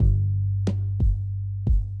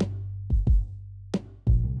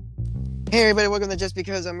Hey everybody, welcome to Just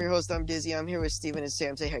Because. I'm your host, I'm Dizzy. I'm here with Steven and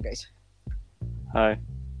Sam. Say hi, guys. Hi.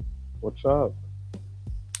 What's up?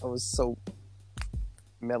 I was so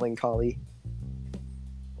melancholy.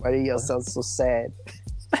 Why do y'all sound so sad?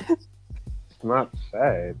 It's not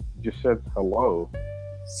sad. You just said hello.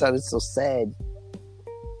 Sounded so sad.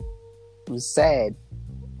 It was sad.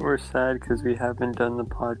 We're sad because we haven't done the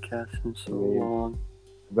podcast in so Yeah. long.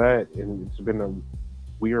 That, and it's been a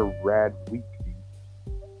weird, rad week. Dude.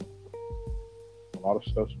 A lot of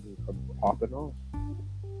stuff's been popping off.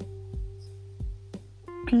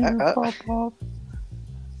 Peter Uh-oh. Pop.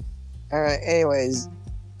 Alright, anyways.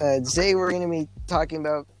 Today we're going to be talking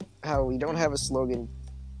about how we don't have a slogan.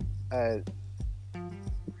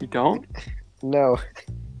 We don't? No.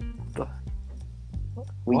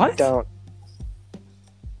 We What? don't.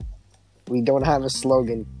 We don't have a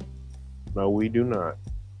slogan. No, we do not.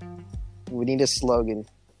 We need a slogan.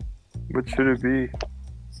 What should it be?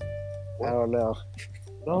 I don't know.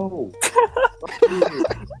 No.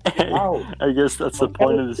 Ow. I guess that's the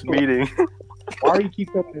point of this meeting. Why do you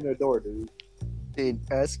keep coming in the door, dude? Dude,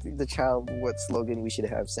 ask the child what slogan we should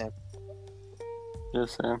have, Sam.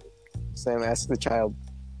 Yes, Sam. Sam, ask the child.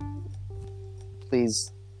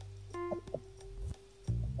 Please.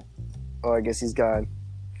 Oh, I guess he's gone.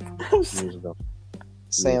 He's gone.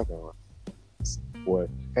 Sam, He's gone. What?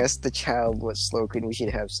 ask the child what slogan we should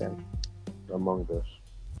have, Sam. Among Us.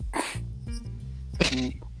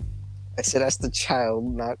 I said ask the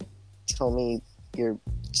child, not tell me your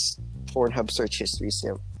Pornhub search history,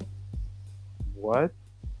 Sam. What?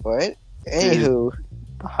 What? Anywho,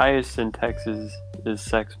 The highest in Texas is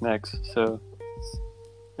Sex Mex, so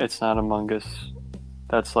it's not Among Us.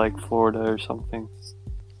 That's like Florida or something.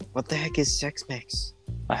 what the heck is Sex Mex?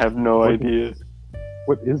 I have no What? idea.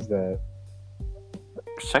 What is that?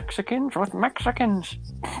 Mexicans with Mexicans.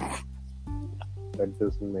 That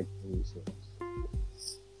doesn't make any sense.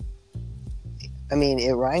 I mean,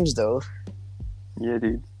 it rhymes though, Yeah,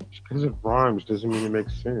 dude. Just because it rhymes doesn't mean it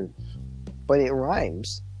makes sense. but it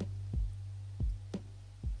rhymes.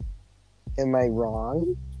 Am I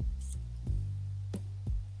wrong?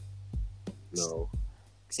 No.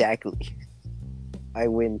 Exactly. I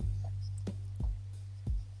win.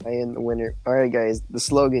 I am the winner. Alright, guys. The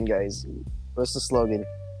slogan, guys. What's the slogan?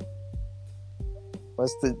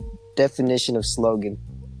 What's the definition of slogan?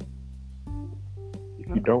 If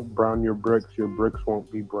you don't brown your bricks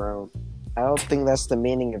won't be brown. I don't think that's the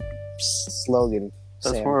meaning of slogan.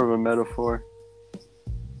 That's Sam. more of a metaphor.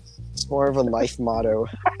 It's more of a life motto.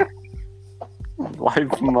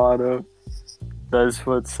 Life motto. That's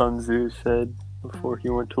what Sun Tzu said before he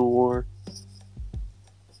went to war.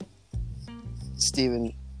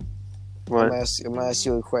 Steven, What? I'm gonna ask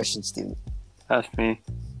you a question, Steven. Ask me.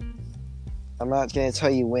 I'm not gonna tell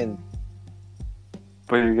you when.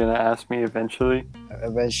 But you're gonna ask me eventually?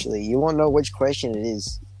 Eventually, you won't know which question it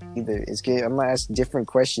is. Either it's good. I'm gonna ask different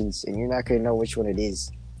questions, and you're not gonna know which one it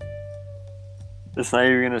is. It's not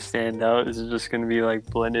even gonna stand out. It's just gonna be like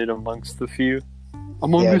blended amongst the few.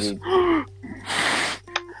 Among Yeah, Us. dude.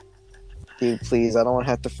 Dude, please, I don't want to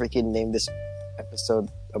have to freaking name this episode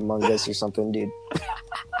Among Us or something, dude.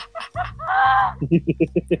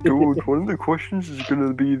 Dude, one of the questions is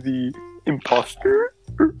gonna be the imposter.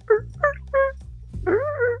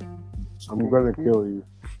 I'm gonna kill you.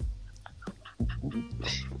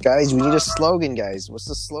 Guys, we need a slogan, guys. What's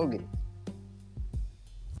the slogan?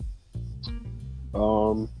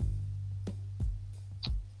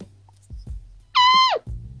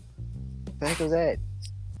 What the heck was that?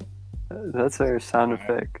 That's our sound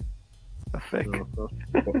effect. No,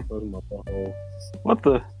 that's my butthole. What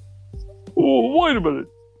the? Oh, wait a minute.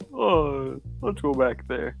 Let's go back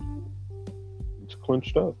there. It's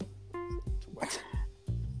clenched up.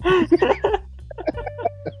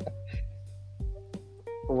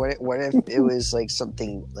 What if it was like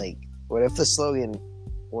something like? What if the slogan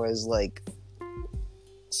was like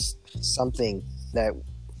something that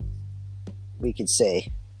we could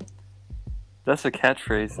say That's a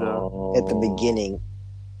catchphrase, though. at the beginning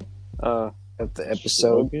Uh, of the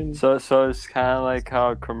episode? Slogan? so it's kind of like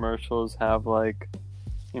how commercials have like,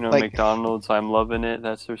 Like- McDonald's. I'm loving it.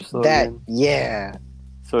 That's their That, slogan. yeah.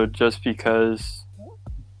 So just because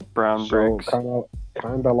brown So bricks,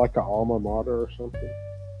 kind of like an alma mater or something.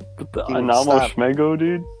 but the Dude, Anamo stop. Schmego,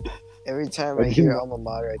 dude. Every time I I hear didn't- alma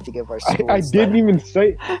mater, I think of our school. I It's didn't not- even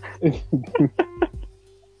say. Didn't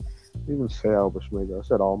even say Alba Schmega. I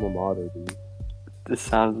said alma mater, dude. This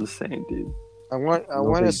sounds the same, dude. I want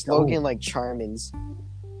No, a they slogan don't. like Charmin's.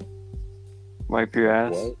 Wipe your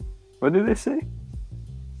ass. What? What did they say?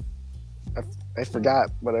 I forgot,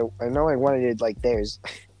 but I know I wanted it like theirs.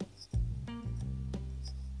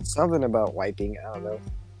 Something about wiping. I don't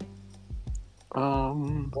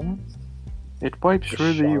know. It wipes The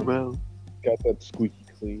really shark. well. Got that squeaky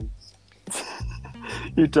clean.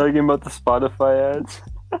 You're talking about the Spotify ads?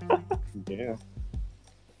 Yeah.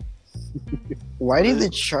 Why do the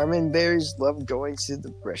Charmin bears love going to the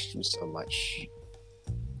restroom so much?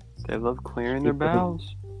 They love clearing their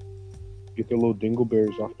bowels. Get their little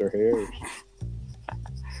dingleberries off their hairs.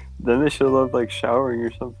 Then they should love like showering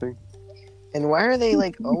or something. And why are they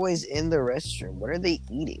like always in the restroom? What are they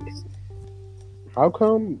eating? How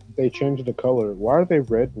come they changed the color? Why are they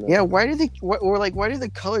red now? Yeah, why do they? Why do the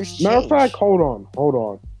colors change? Matter of fact, hold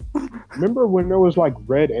on. Remember when there was like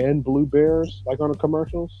red and blue bears, like on the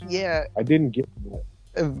commercials? Yeah, I didn't get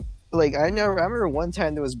that. like I remember one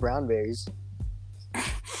time there was brown bears.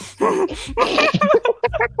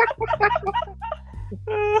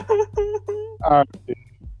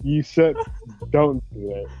 You said, don't do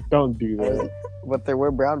that. Don't do that. But there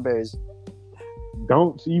were brown bears.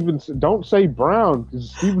 Don't say brown,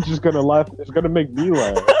 because Steven's just gonna laugh. It's gonna make me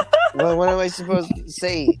laugh. Well, what am I supposed to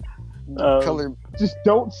say? Color, Just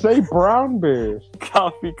don't say brown bears.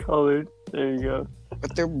 Coffee colored. There you go.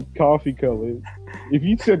 but they're Coffee colored. If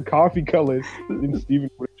you said coffee colored, then Steven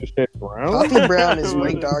would have just said brown. coffee brown is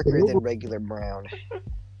way darker than regular brown.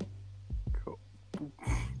 Cool.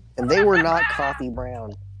 And they were not coffee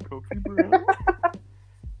brown. Coffee brown.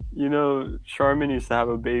 You know, Charmin used to have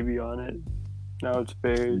a baby on it. Now it's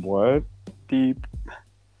very What? deep.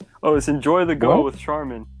 Oh, it's Enjoy the Go What? with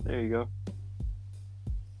Charmin. There you go.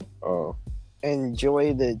 Oh,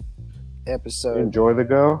 Enjoy the episode. enjoy the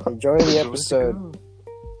go. Enjoy the Enjoy episode Go.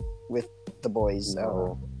 with the boys.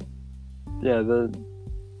 No. Yeah,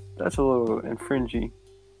 that's a little infringy,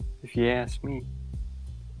 if you ask me.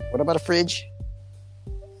 What about a fridge?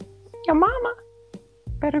 Your mama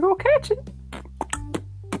better go catch it.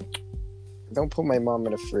 Don't put my mom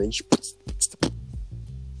in a fridge.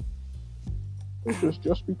 This is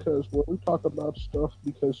just because when we talk about stuff,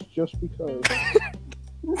 just because.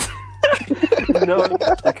 You know,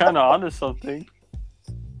 you're kind of onto something.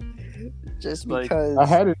 Just Like, because. I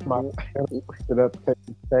had it in my that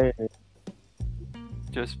saying it.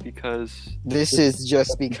 Just because. This is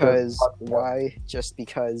just because. Why? Just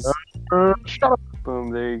because. Shut up, Boom,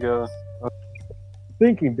 there you go.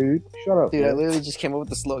 thinking, dude. Shut up, Dude, I man. literally just came up with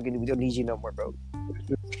the slogan. We don't need you no more, bro.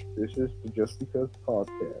 This is the Just Because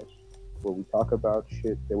podcast, where we talk about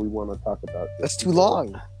shit that we want to talk about. That's too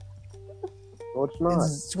long. No, it's not.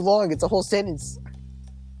 It's too long. It's a whole sentence.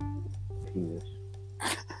 Penis.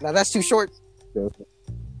 Now that's too short.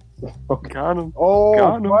 Okay. Got him. Oh,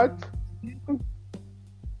 Got him. what?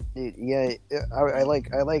 Dude, yeah, I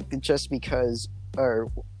like the just because or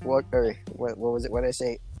what was it? What did I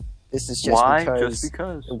say? This is just Why? because. Just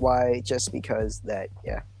because. Why? Just because that.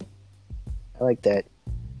 Yeah, I like that.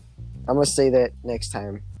 I'm gonna say that next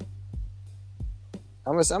time.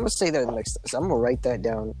 I'm gonna say that next. So I'm gonna write that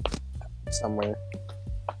down somewhere.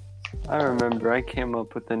 I remember I came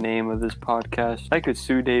up with the name of this podcast. I could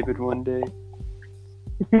sue David one day.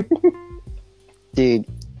 Dude,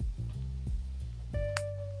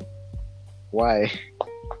 why?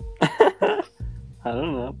 I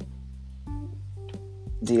don't know.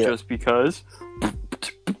 Dude, Just because.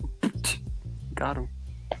 Got him.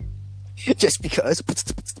 just because.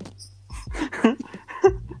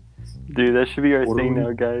 Dude, that should be our What thing are we-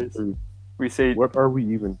 now, guys. We say What are we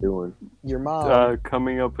even doing? Your mom.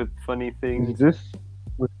 coming up with funny Was things.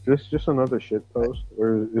 this just another shit post,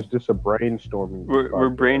 or is this a brainstorming? We're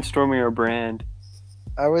podcast? brainstorming our brand.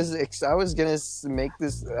 I was gonna make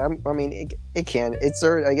this. I mean, it can. It's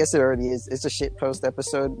already. I guess it already is. It's a shit post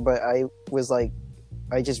episode, but I was like,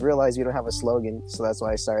 I just realized we don't have a slogan, so that's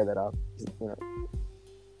why I started that off. You know,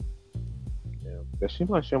 Yeah. That seems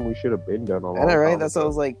like something we should have been done a long I know, right? time That's why I ago.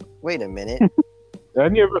 was like, wait a minute. I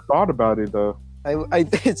never thought about it though.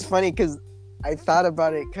 It's funny because I thought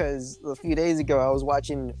about it because a few days ago I was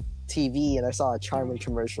watching TV and I saw a Charmin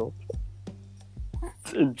commercial.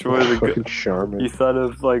 Enjoy the Fucking go. Charmin. You thought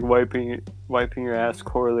of like wiping your ass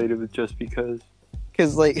correlated with just because.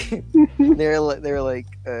 Because like they're like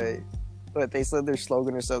what they said their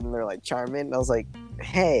slogan or something. They're like Charmin. And I was like,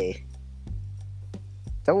 hey,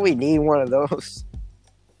 don't we need one of those?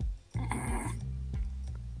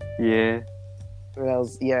 Yeah. And I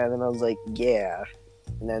was and then I was like, yeah.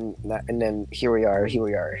 And then here we are.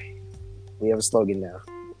 We have a slogan now.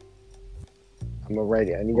 I'm gonna write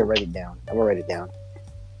it. I need to write it down. I'm gonna write it down.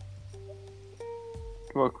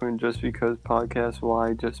 Welcome to Just Because Podcast.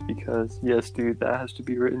 Why? Just because. Yes, dude, that has to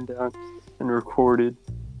be written down and recorded.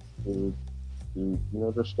 Dude, you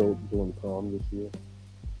know they're still doing prom this year.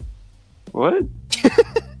 What?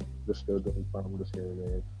 Just still doing fine with his hair,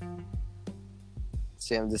 man.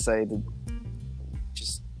 Sam decided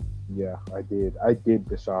just Yeah, I did. I did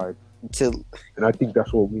decide, to. and I think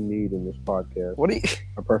that's what we need in this podcast. What are you?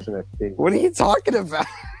 A person that thinks. What are you talking about,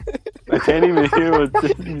 I can't even hear what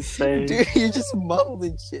he's saying. dude? You're just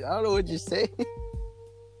mumbling shit. I don't know what you're saying.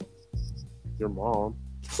 Your mom.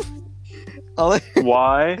 All I,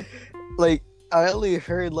 Why? like I only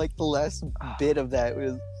heard like the last bit of that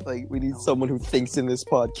was like we need someone who thinks in this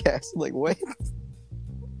podcast. I'm like what?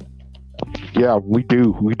 Yeah, we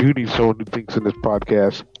do. We do need someone who thinks in this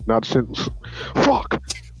podcast. Not since. Fuck.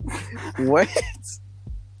 What?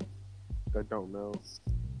 I don't know.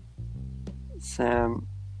 Sam,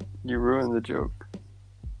 you ruined the joke.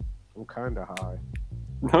 I'm kind of high.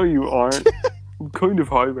 No, you aren't. I'm kind of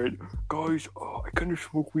high right now. Guys, I kind of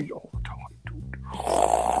smoke weed all the time, dude.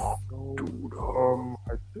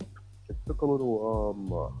 I took a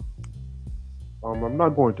little. I'm not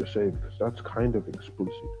going to say because that's kind of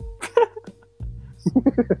explicit.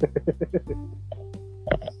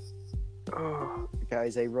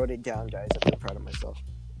 Guys, I wrote it down, guys. I'm proud of myself.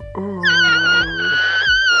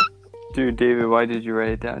 Dude, David, why did you write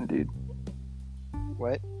it down, dude?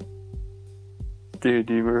 What? Dude,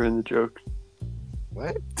 you ruined the joke.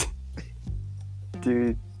 What?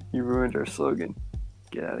 Dude, you ruined our slogan.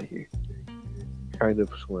 Get out of here. Kind of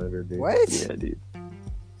slander, dude. What? Yeah, dude.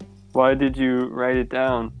 Why did you write it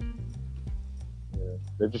down? Yeah.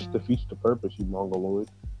 That just defeats the purpose, you mongoloid.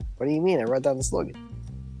 What do you mean? I wrote down the slogan.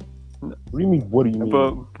 What do you mean? What do you mean?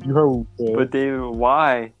 But, You heard what we said. but David,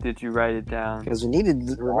 why did you write it down? Because we needed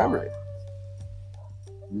to remember it.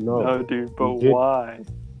 No. No, dude, but you didn't. why?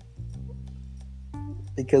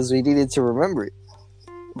 Because we needed to remember it.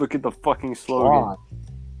 Look at the fucking slogan. Why?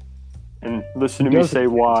 And listen to He me doesn't- say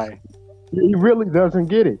why. He really doesn't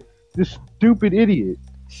get it. This stupid idiot.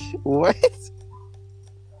 What?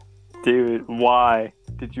 David, why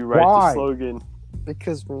did you write Why? the slogan?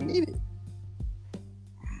 Because we need it.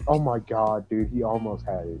 Oh my god, dude. He almost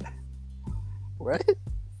had it. What?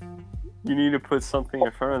 You need to put something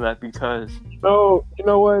in front of that because No, you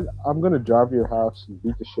know what? I'm gonna drive to your house and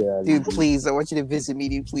beat the shit out of you. Dude, please. I want you to visit me,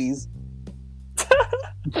 dude, please.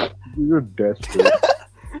 You're desperate.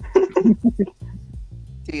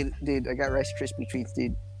 Dude, I got Rice Krispie treats,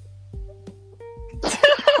 dude.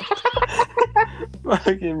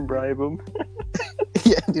 fucking bribe him.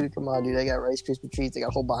 Yeah, dude, come on, dude. I got Rice Krispie treats. I got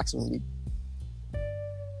a whole box of them, dude.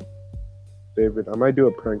 David, I might do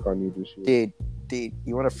a prank on you this year. Dude,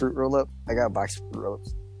 you want a fruit roll up? I got a box of fruit roll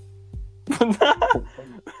ups.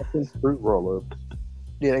 Fucking fruit roll up.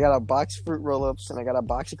 Dude, I got a box of fruit roll ups and I got a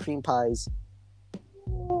box of cream pies.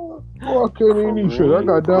 Fucking any shit. I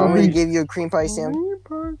got I'm down gonna me. give you a cream pie, Sam.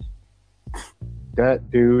 That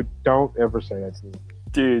dude, don't ever say that to me.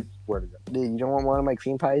 Dude, Swear to God. Dude, you don't want one of my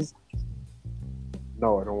cream pies?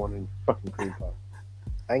 No, I don't want any fucking cream pie.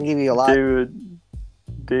 I can give you a lot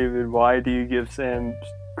David, why do you give Sam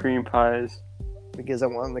cream pies? because I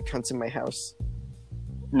want them to come to my house.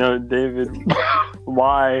 No, David,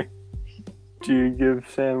 why do you give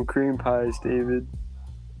Sam cream pies, David?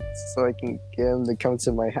 So I can get them to come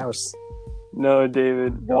to my house. No,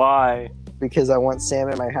 David, why? Because I want Sam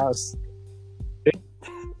at my house.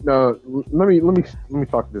 No, let me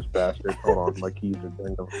talk to this bastard. Hold on, my keys are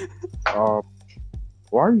dangling.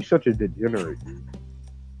 Why are you such a degenerate?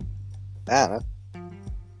 I don't know.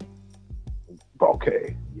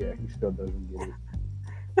 Okay, yeah, he still doesn't get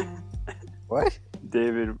it. What?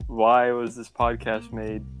 David, why was this podcast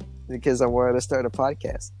made? Because I wanted to start a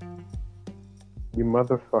podcast. You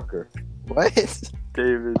motherfucker, What?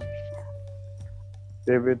 David.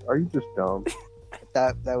 Are you just dumb?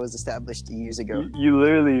 That was established years ago. You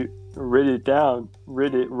literally wrote it down.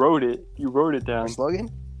 You wrote it Our down. slogan?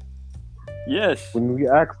 Yes. When we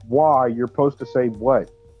ask why, you're supposed to say what?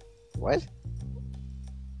 What?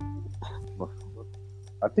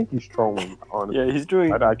 I think he's trolling. Honestly, Yeah, he's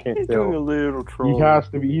doing. I can't He's doing a tell. little troll. He has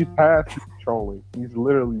to be. He's has to be trolling. He's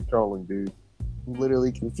literally trolling, dude. I'm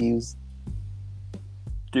literally confused.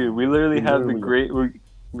 Dude, we literally have Literally.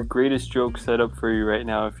 the greatest joke set up for you right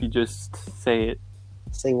now. If you just say it.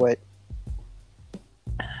 Say what?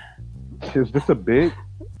 Is this a bit?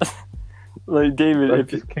 Like David, I if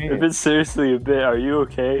just can't. it's seriously a bit, are you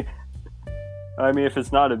okay? I mean, if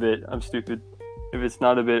it's not a bit, I'm stupid. If it's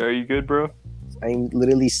not a bit, are you good, bro? I'm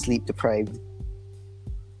literally sleep deprived.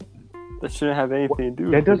 That shouldn't have anything to do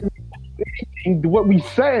with That it. doesn't mean anything to what we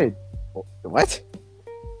said. What?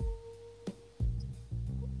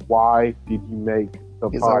 Why did you make the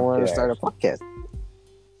Because I want podcast? to start a podcast.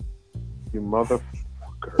 You motherfucker.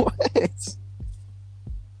 What?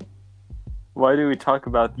 Why do we talk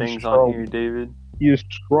about He's things on trolling. here, David? He is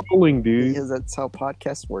trolling, dude. Because that's how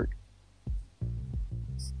podcasts work.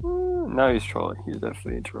 No, he's trolling. He's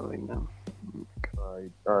definitely trolling them. All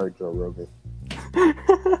right, Joe Rogan.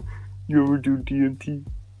 You ever do DMT?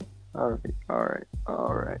 All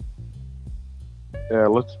right. Yeah,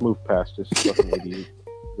 let's move past this fucking idiot.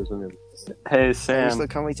 Isn't it? Hey, Are you Sam. still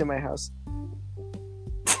coming to my house?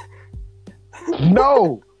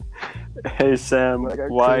 No. Hey, Sam. I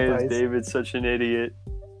got Why cream is pies. David such an idiot?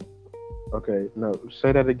 Okay, no.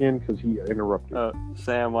 Say that again because he interrupted.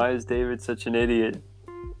 Sam, why is David such an idiot?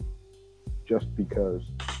 Just because.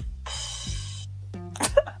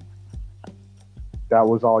 That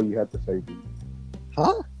was all you had to say, dude.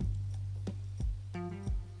 Huh?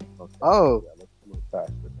 Okay. Oh. Yeah, let's move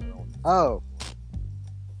past this. I don't- Oh.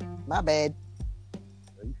 My bad.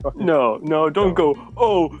 You fucking- No, don't go.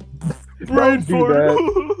 Oh, Don't do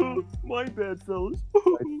that. My bad, fellas.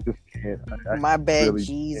 I just can't. I My bad, really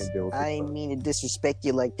jeez. can't deal with I this ain't stuff. mean to disrespect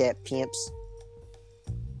you like that, pimps.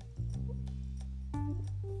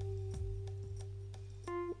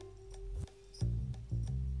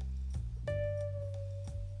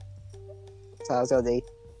 So how's your day?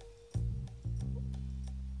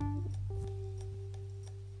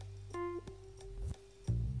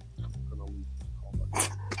 I'm gonna leave this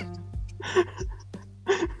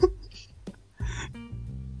call.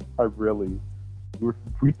 I really.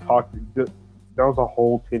 We talked. That was a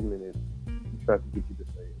whole 10 minutes. We tried to get you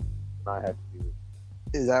to say it, and I had to do it.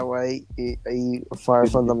 Is that why are you far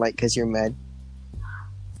from the mic because you're mad?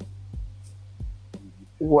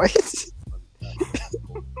 What?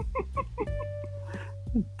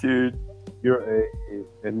 Dude. You're a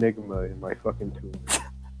enigma in my fucking tomb.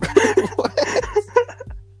 What?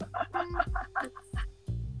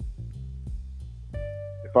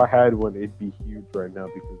 If I had one, it'd be huge right now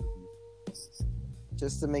because of you.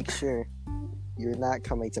 Just to make sure you're not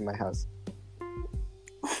coming to my house.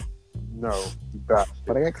 No, you bastard.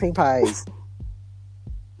 But I got cream pies.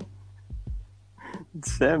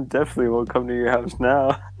 Sam definitely won't come to your house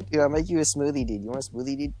now. Dude, I'll make you a smoothie, dude. You want a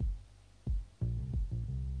smoothie, dude?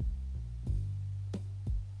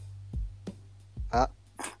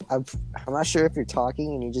 I'm not sure if you're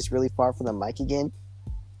talking and you're just really far from the mic again.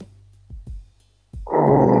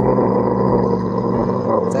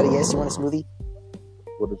 Is that a yes? You want a smoothie?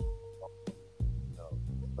 What is? No,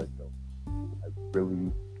 I don't. I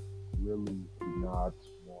really do not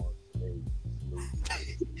want a smoothie.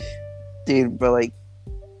 Dude, but like,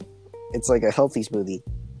 it's like a healthy smoothie.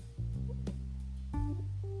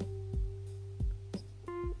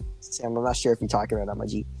 Sam, I'm not sure if you're talking right now, my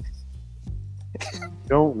G.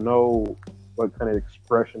 Don't know what kind of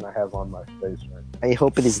expression I have on my face right now. I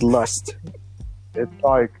hope it is lust. It's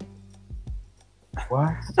like,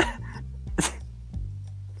 what?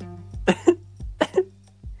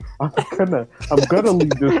 I'm gonna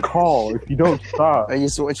leave this call if you don't stop. I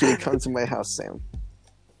just want you to come to my house, Sam.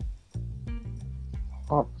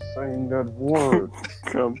 Stop saying that word.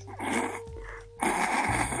 Come.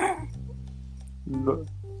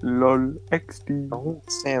 LOL XD.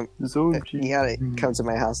 Don't. Sam, Zoji. you gotta come to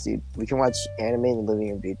my house, dude. We can watch anime in the living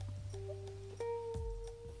room, dude.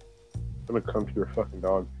 I'm gonna come to your fucking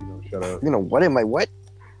dog if you don't shut up. You know what? Am I what?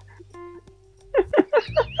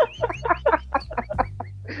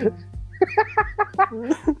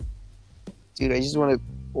 Dude, I just want to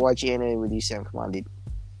watch anime with you, Sam. Come on, dude.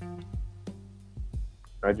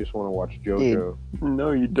 I just want to watch JoJo.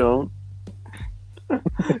 No, you don't.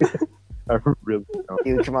 I really don't.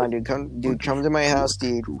 Dude, come on, dude. Come to my house,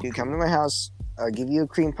 dude. Dude, come to my house. I'll give you a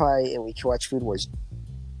cream pie and we can watch Food Wars.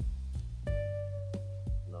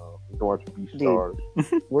 No, we can watch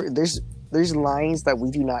Beastars. There's lines that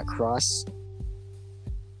we do not cross.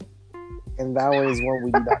 And that one is one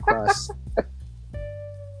we do not cross.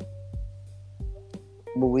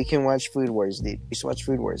 But we can watch Food Wars, dude. We should watch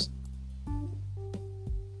Food Wars.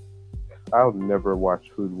 I'll never watch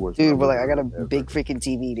Food Wars. Dude, but like I got a Ever. big freaking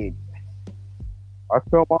TV, dude. I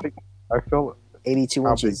felt 82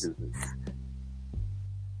 how big inches. is it?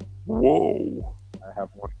 Whoa. I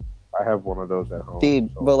have one of those at home.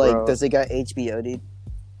 Dude, so, but like, bro, does it got HBO, dude?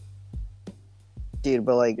 Dude,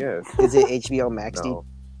 but like, yes. is it HBO Max, dude? No.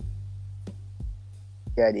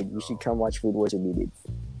 Yeah, dude, you should come watch Food Wars with me, dude.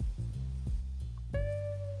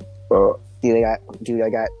 But Dude, I got HBO, dude. I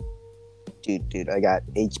got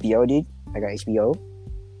HBO.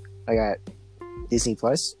 I got Disney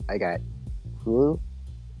Plus. I got Hulu.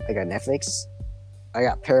 I got Netflix. I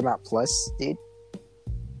got Paramount Plus, dude.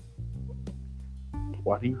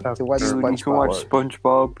 why do you have To watch Dude, you SpongeBob. can watch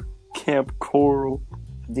SpongeBob, Camp Coral.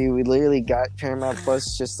 Dude, we literally got Paramount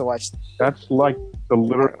Plus just to watch That's like the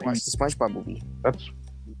literally. watch the SpongeBob movie. That's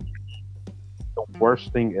don't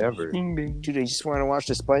worst thing ever. Bing, bing. Dude, I just want to watch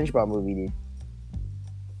the SpongeBob movie, dude.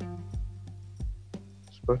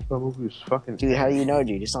 SpongeBob movie is fucking. Dude, how do you know,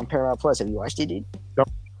 dude? It's on Paramount Plus. Have you watched it, dude?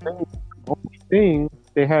 Only thing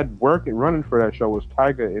they had work and running for that show was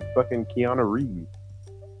Tyga and fucking Keanu Reeves,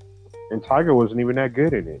 and Tyga wasn't even that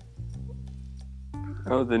good in it.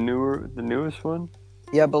 Oh, the newest one?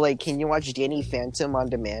 Yeah, but like, can you watch Danny Phantom on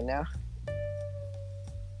demand now?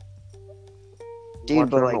 Dude, Watch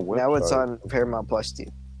but it on like the now it's website. on Paramount Plus, dude.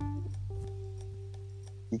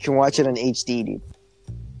 You can watch it on HD, dude.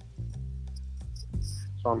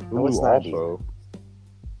 It's on No, it's Hulu not, also.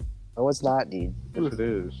 No, it's not, dude. Yes, it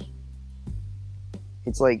is.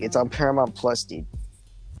 It's on Paramount Plus, dude.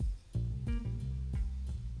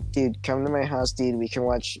 Dude, come to my house, dude. We can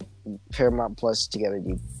watch Paramount Plus together,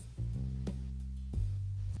 dude.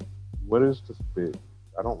 What is this bit?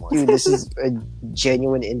 I don't like Dude, it. this is a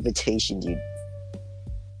genuine invitation, dude.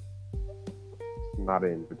 Not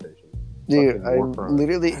an invitation. Dude, Fucking I war crime.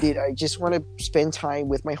 literally, dude, I just want to spend time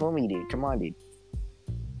with my homie, dude. Come on, dude.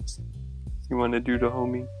 You want to do the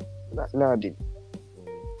homie? No, dude.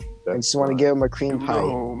 I That's just want to fine. give him a Do cream the pie.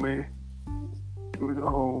 homie. Do the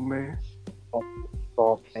homie.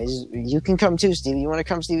 Soft. You can come too, Stevie. You want to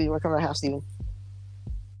come, Stevie? You want to come to the house, Steven?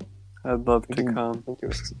 I'd love We to can- come.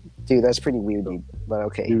 Dude, that's pretty weird, dude. But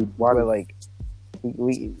okay. Dude, why But did like,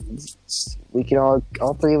 we can all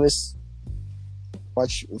three of us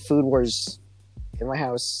watch Food Wars in my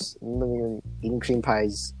house, in the living room, eating cream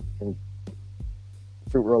pies and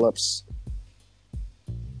fruit roll-ups.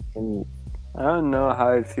 And I don't know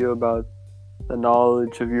how I'd feel about the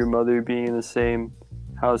knowledge of your mother being in the same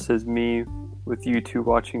house as me, with you two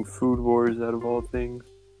watching Food Wars out of all things.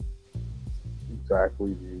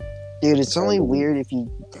 exactly, dude? dude, it's only Totally. weird if you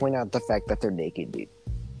point out the fact that they're naked, dude.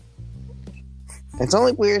 It's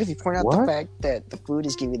only weird if you point out the What? fact that the food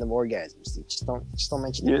is giving them orgasms. Dude. Just don't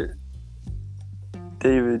mention it. Yeah.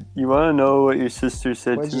 David, you want to know what your sister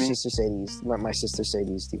said What to did your me? sister say to you? What my sister say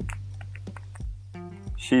to you, Steve?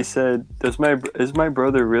 She said, is my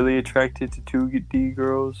brother really attracted to 2D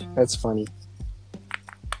girls?" That's funny.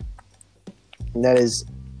 And that is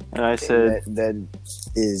And I said, that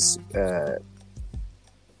is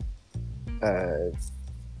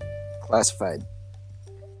classified.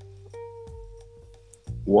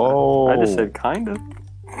 Whoa! I just said, kind of.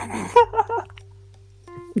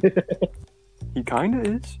 He kind of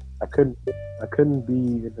is. I couldn't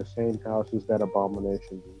be in the same house as that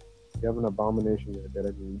abomination, dude. You have an abomination there that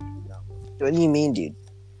I can reach you out with. What do you mean, dude?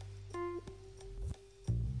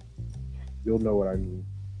 You'll know what I mean.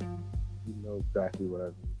 You know exactly what I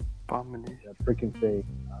mean. Abomination. That freaking thing,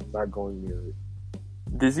 I'm not going near it.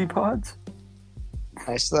 Dizzy pods?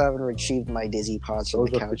 I still haven't retrieved my dizzy pods from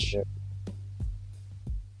Those the are couch. freaking-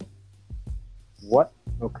 What?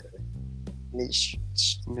 Okay. It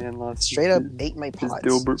Man lost straight up his- ate my his pods.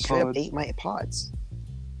 Dilbert Straight up pods. ate my pods.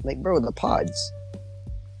 Like, bro, the pods.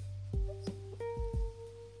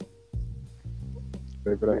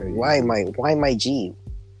 David, I hate you. Why am I G?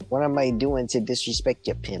 What am I doing to disrespect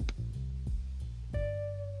you, pimp?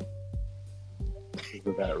 Look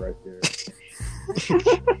at that right there.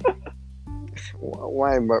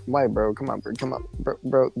 Why, bro? Come on,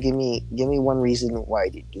 bro. Give me one reason why,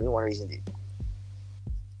 dude. Give me one reason, dude.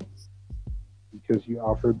 Because you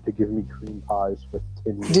offered to give me cream pies for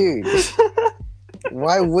 10 years. Dude,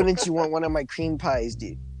 why wouldn't you want one of my cream pies,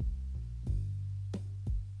 dude?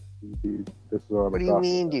 Dude, this is what I'm What do you talking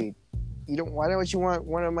mean, about. dude? Why don't you want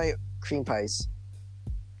one of my cream pies?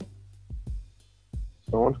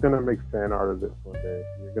 Someone's gonna make fan art of this one day.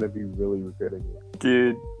 You're gonna be really regretting it.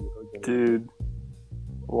 Dude, You're gonna- dude.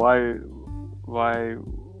 Why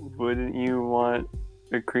wouldn't you want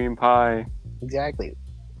a cream pie? Exactly.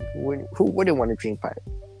 Who wouldn't want a cream pie?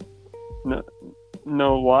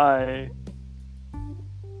 No, why?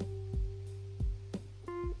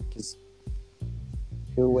 Because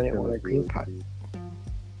who wouldn't want a cream pie?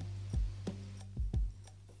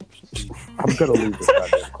 I'm gonna leave this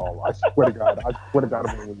goddamn call. I swear to God. I'm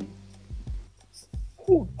gonna leave.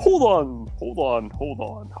 Hold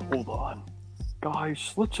on.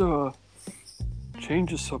 Guys, let's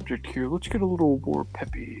change the subject here. Let's get a little more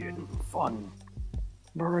peppy and fun.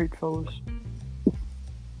 Am I right, fellas?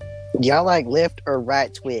 Y'all like Lyft or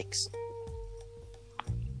Rat Twix?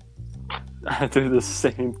 They're the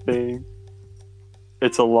same thing.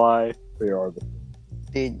 It's a lie. They are the,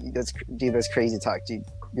 Dude, that's crazy talk, dude.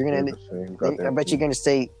 You're they're gonna. the same. I Goddamn bet you're gonna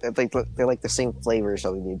say that they're like the same flavor or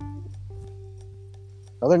something, dude.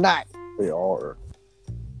 No, they're not. They are.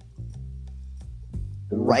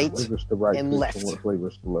 And Right what flavor's the right and Twix left. and what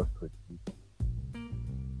flavor's the left Twix?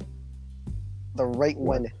 The right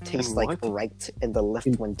one tastes And like what? right, and the left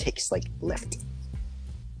one tastes like left.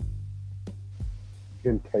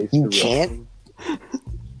 You can taste You the real can't? thing.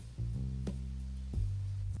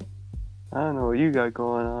 I don't know what you got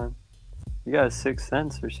going on. You got a sixth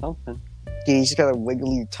sense or something. Dude, you just gotta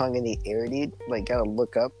wiggle your tongue in the air, dude. Like, gotta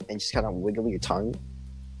look up and just kind of wiggle your tongue,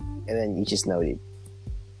 and then you just know, dude.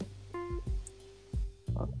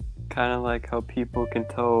 Kind of like how people can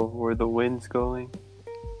tell where the wind's going.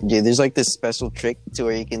 Dude, there's like this special trick to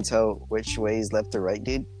where you can tell which way is left or right,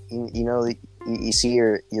 dude. You know, you see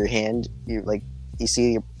your hand, you like, you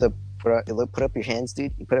see put up your hands,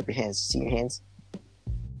 dude. You put up your hands. See your hands?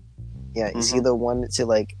 Yeah, you see the one to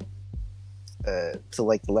like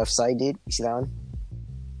the left side, dude. You see that one?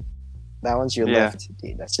 That one's your Yeah. left,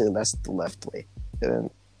 dude. That's the left way. And then,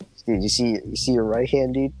 dude, you see your right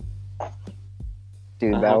hand, dude.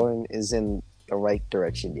 Dude, that one is in the right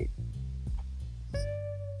direction, dude.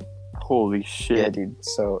 Holy shit. Yeah, dude.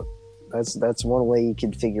 So that's one way you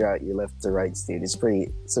can figure out your left or rights, dude. It's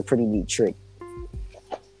a pretty neat trick.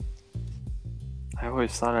 I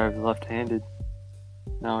always thought I was left-handed.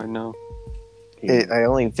 Now I know. I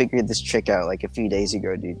only figured this trick out like a few days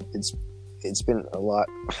ago, dude. It's been a lot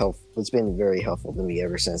It's been very helpful to me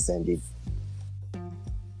ever since then, dude.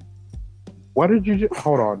 What did you just...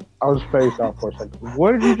 Hold on. I was spaced out for a second.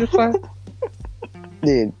 What did you just say?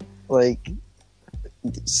 Dude, like,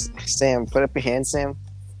 Sam, put up your hand, Sam.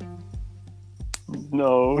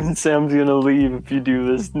 No, Sam's gonna leave if you do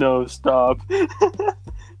this. No, stop.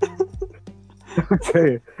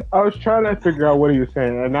 Okay. I was trying to figure out what he was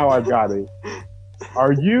saying, and now I got it.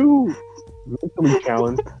 Are you mentally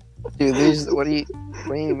challenged? Dude, what do you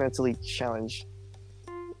mentally challenged?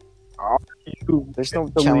 There's no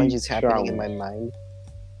mentally challenges happening in my challenged? mind.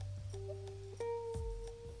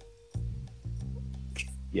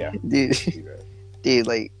 Yeah. Dude,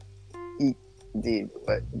 like, dude,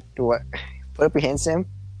 what? Put up your hand, Sam.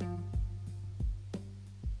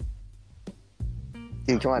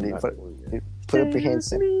 Dude, come on, dude. Put up your hand,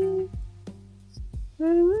 Sam.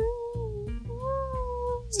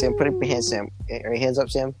 Sam, put up your hand, Sam. Are your hands up,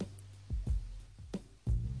 Sam?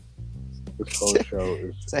 This whole show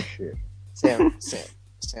is Sam. shit.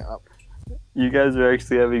 Sam, up. You guys are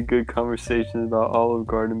actually having good conversations about Olive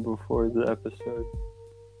Garden before the episode.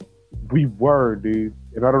 We were, dude,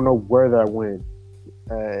 and I don't know where that went.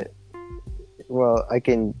 Well, I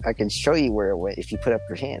can show you where it went if you put up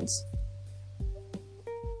your hands.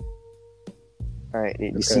 All right, dude,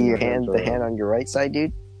 you Okay, see your my hands hand, the are hand up. on your right side,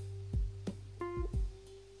 dude?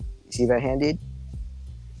 You see that hand, dude?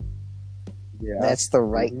 Yeah. That's the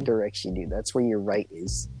right Mhm. direction, dude. That's where your right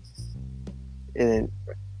is. And then,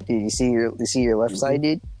 dude, you see your left side,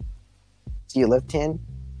 dude? See your left hand?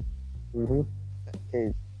 Mm-hmm.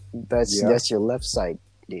 That's Yeah. your left side,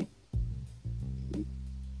 dude.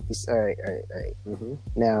 All right. Mm-hmm.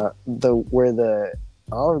 Now, where the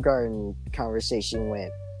Olive Garden conversation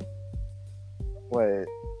went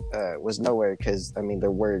was nowhere because I mean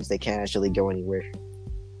the words they can't actually go anywhere.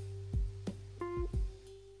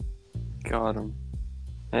 Got him.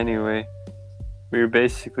 Anyway, we were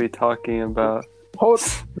basically talking about. Hold.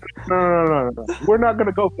 No. We're not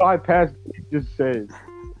gonna go bypass what you just said.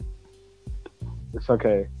 It's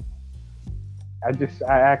okay. I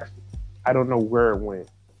asked. I don't know where it went,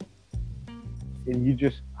 and you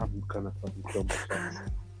just. I'm gonna fucking kill myself.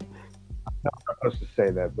 I'm not supposed to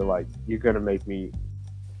say that, but like you're gonna make me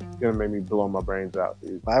blow my brains out,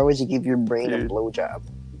 dude. Why would you give your brain a Dude. blowjob?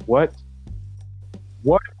 What?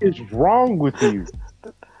 What is wrong with you?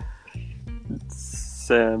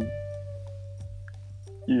 Sam,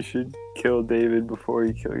 you should kill David before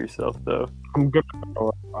you kill yourself, though. I'm gonna throw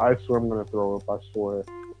up. I swear I'm gonna throw up. I swear.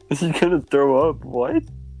 You're gonna throw up? What?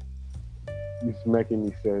 It's making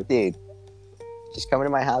me sick. Dude, just come to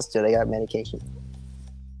my house, dude. I got medication.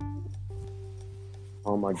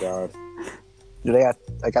 Oh my god. Dude,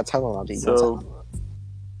 I got Tylenol, dude. You want So, Tylenol?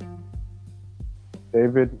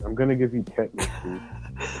 David, I'm gonna give you tetanus,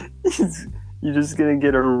 dude. you're just gonna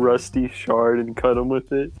get a rusty shard and cut him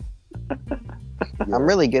with it? Yeah. I'm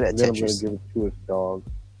really good at Then I'm gonna Tetris. give it to his dog.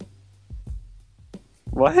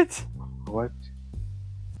 What? What?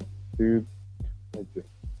 Dude.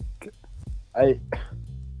 I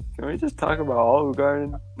Can we just talk about Olive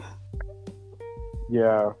Garden?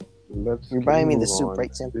 yeah. Let's. You're buying me the move soup, on.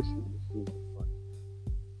 right, Sam? This is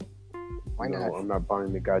Why no, not? I'm not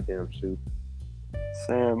buying the goddamn soup.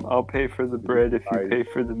 Sam, I'll pay for the bread if you I- pay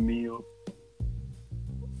for the meal.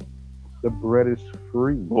 The bread is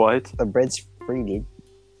free. What? The bread's free, dude.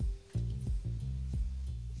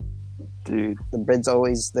 Dude, The bread's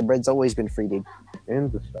always been free, dude. In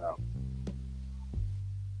the South.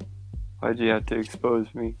 Why'd you have to expose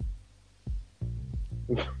me?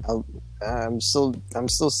 I'm still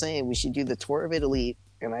saying we should do the tour of Italy,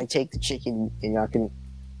 and I take the chicken, and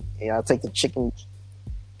I'll take the chicken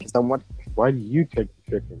because I want. Why do you take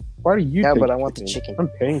the chicken? Why do you? Yeah, take but the I want the chicken. I'm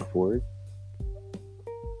paying for it.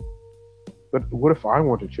 But what if I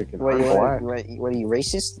want the chicken? What, I'm black. what are you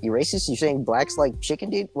racist? You racist? You saying blacks like chicken,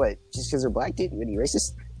 dude? What? Just because they're black, dude? What are you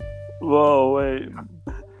racist? Whoa, wait.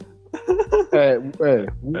 Hey, wait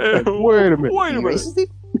a minute. Wait a You minute. racist, dude?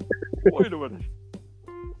 Wait a minute.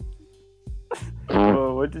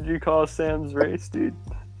 Whoa, what did you call Sam's race, dude?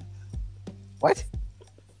 What?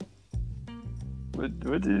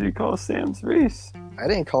 What did you call Sam's race? I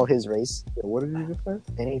didn't call his race What did you just say?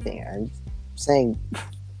 anything. I'm saying,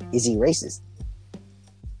 is he racist?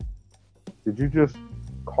 Did you just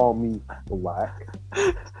call me black?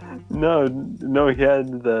 No, he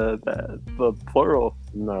had the plural.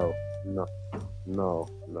 No.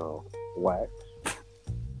 Black.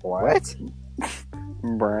 Black. What?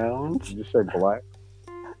 Browns. Did you say black?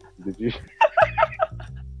 Did you?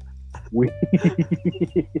 We.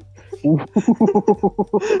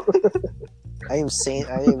 I am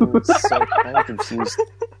confused.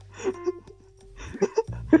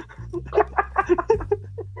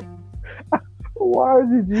 Why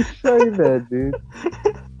did you say that, dude?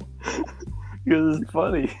 Because it's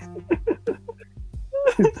funny.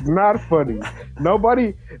 It's not funny.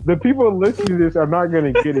 The people listening to this are not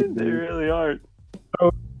gonna get it, They dude. really aren't.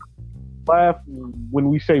 Laugh when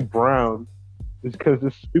we say brown is because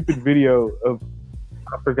this stupid video of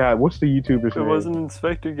I forgot what's the YouTuber's It name. wasn't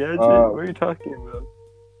Inspector Gadget. What are you talking about?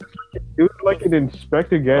 It was like an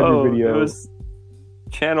Inspector Gadget video. It was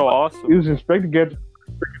Channel It Awesome. was Inspector Gadget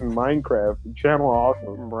freaking Minecraft channel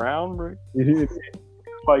awesome. Brown brick.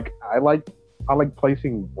 Like I like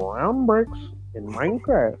placing brown bricks in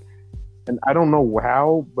Minecraft, and I don't know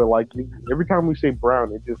how, but like every time we say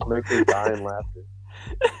brown, it just makes me die in laughter.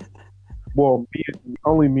 Well,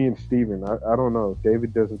 only me and Steven. I don't know.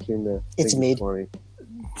 David doesn't seem to. It's think made. funny.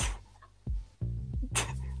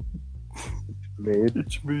 Made.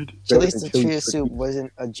 It's made. Chili's Chili tortilla chicken. soup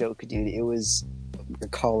wasn't a joke, dude. It was a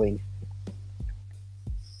calling.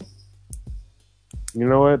 You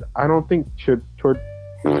know what? I don't think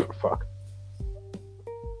fuck.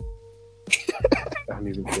 I don't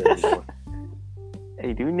even care anymore.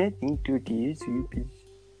 I do not think tortilla soup is.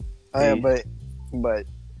 But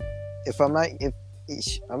if I'm not,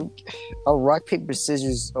 I'll rock paper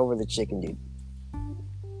scissors over the chicken, dude.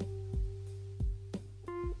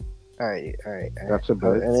 All right. That's a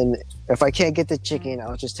bet. And then if I can't get the chicken,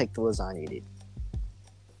 I'll just take the lasagna, dude.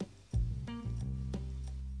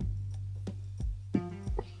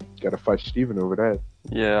 Gotta fight Steven over that.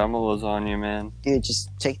 Yeah, I'm a lasagna man. Dude, just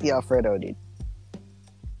take the Alfredo, dude.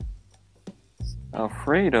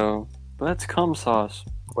 Alfredo? But that's cum sauce.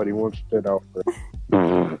 But he wants that Alfred.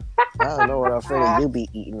 I don't know what Alfredo you be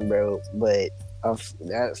eating, bro, but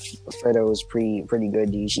that Alfredo is pretty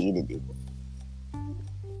good. You should eat it, dude.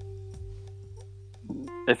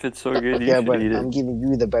 If it's so good, you Yeah, should but eat I'm it. giving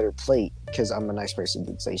you the better plate because I'm a nice person,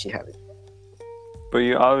 dude. So you should have it. But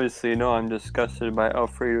you obviously know I'm disgusted by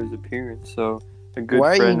Alfredo's appearance, so a good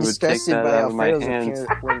Why are you friend would take disgusted that by out of my Alfredo's hands.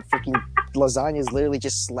 appearance when freaking lasagna is literally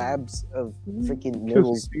just slabs of freaking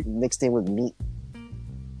noodles mixed in with meat?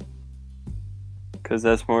 Because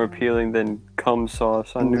that's more appealing than cum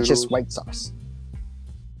sauce on It's noodles. just white sauce.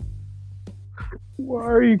 Why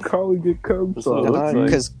are you calling it cum That's what it sauce? looks like.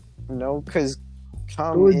 Because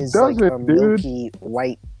cum No, it is like a doesn't, dude. milky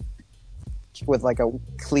white with like a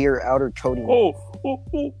clear outer coating. Oh,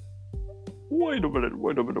 wait a minute,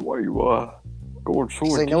 why are you going so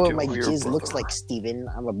Because I know what my detail here, jizz looks brother? like, Steven.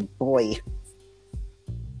 I'm a boy.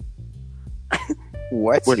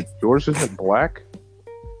 What? Wait, yours isn't black?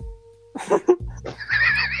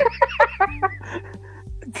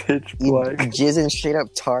 Pitch You black. jizzing straight up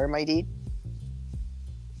tar, my dude?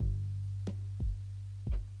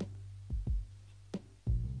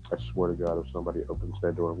 I swear to God, if somebody opens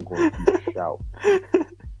that door, I'm going to shout.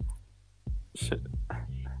 Shit.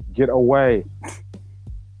 Get away.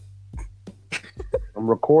 I'm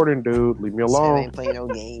recording, dude. Leave me Sam alone. ain't playing no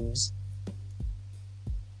games.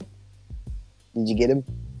 Did you get him?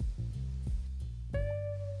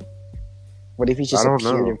 What if he just I don't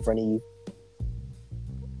appeared know. in front of you?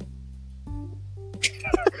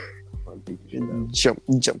 I'll beat the shit out of him.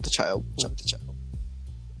 Jump the child.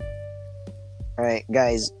 Alright,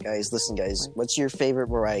 guys, listen, guys. What's your favorite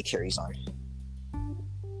Mariah Carey song?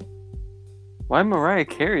 Why Mariah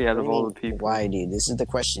Carey out of all the people? Why, dude? This is the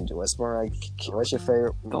question, dude. What's your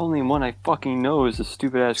favorite? The only one I fucking know is the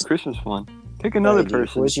stupid ass Christmas one. Pick another Alright, dude,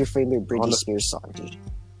 person. What's your favorite Britney Honest- Spears song, dude?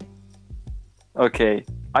 Okay,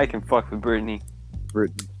 I can fuck with Britney.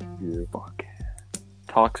 Britney. Yeah. Fuck.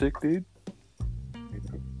 Toxic, dude.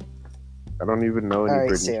 I don't even know any All right,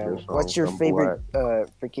 Britney Sam. Spears songs. What's your I'm favorite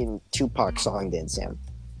freaking Tupac song then, Sam?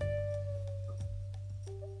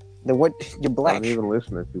 The what? You're black. I black. don't even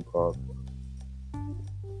listen to Tupac.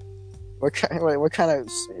 What kind of?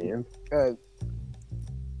 And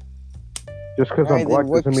just because All I'm right, black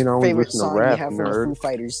then, doesn't mean I only favorite listen to song rap, you have from the nerd. Foo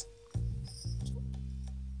Fighters?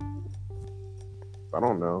 I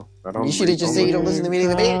don't know. I don't. You should have just said you don't listen to me.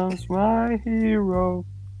 That's my hero.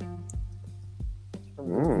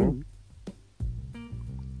 Mm.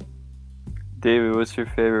 David, what's your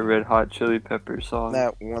favorite Red Hot Chili Peppers song?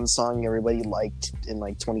 That one song everybody liked in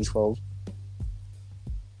like 2012.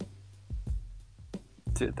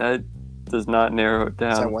 Dude, that does not narrow it It's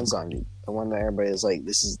that down. one song, dude. The one that everybody is like,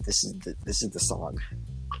 this is the song.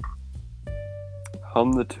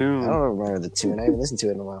 Hum the I tune. don't remember the tune. I haven't listened to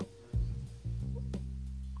it in a while.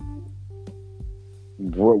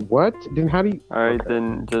 What? Then how do you? All right, Okay.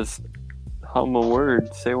 then just hum a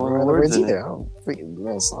word. Say I one don't of remember the the words words in either. it. I don't freaking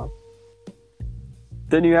know the song.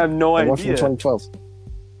 Then you have no The one from idea. 2012.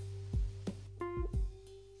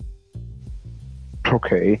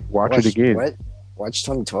 Okay, watch it again What? Watch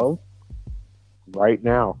 2012? right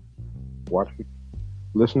now. Watch it.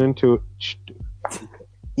 Listening to it.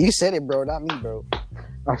 You said it, bro, not me, bro.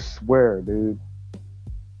 I swear, dude.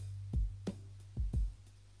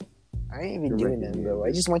 I ain't even You're doing making that, me bro. I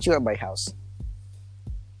angry. just want you at my house.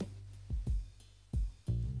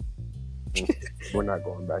 We're not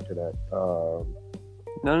going back to that.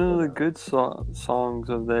 None of the good songs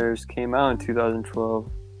of theirs came out in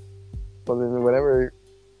 2012. Well, then whatever.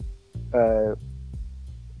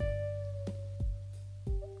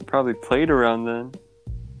 Probably played around then.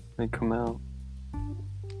 They come out.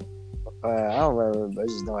 I don't remember, but I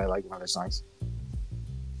just know I like one of their songs.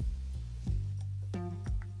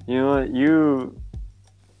 You know what?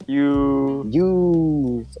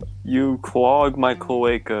 You clog my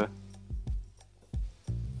cloaca.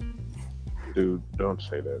 Dude, don't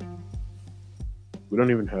say that. We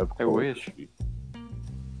don't even have. I wish. It's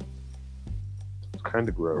kind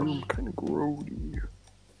of gross. Kind of grody.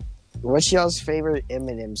 What's y'all's favorite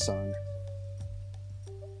Eminem song?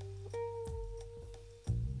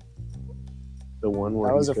 The one where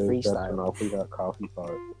That was he a says freestyle. that's an awfully hot coffee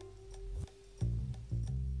pot.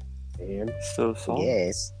 And Still a song.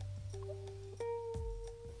 Yes.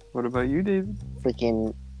 What about you, David?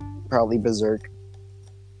 Freaking probably Berserk.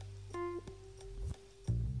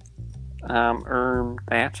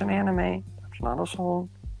 That's an anime. That's not a song.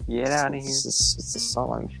 Get out of here. It's a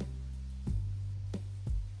song.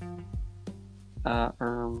 I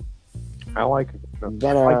like it. I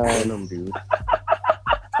Venom. like Venom, dude.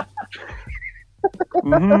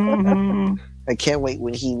 Mhm. I can't wait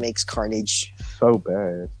when he makes Carnage. So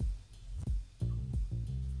bad.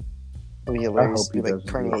 It'll be I hilarious. hope he Like doesn't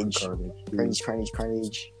do Carnage. Carnage. dude.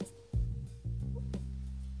 Carnage.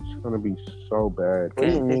 It's gonna be so bad. What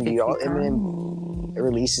do you mean, dude? All Eminem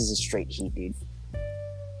releases is straight heat, dude.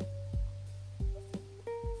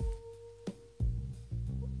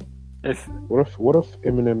 What if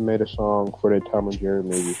Eminem made a song for the Tom and Jerry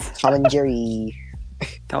movie? Tom and Jerry.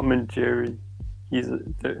 Tom and Jerry. He's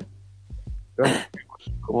That so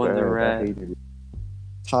One's a bad. rat. I hated it.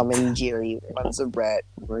 Tom and Jerry. One's a rat.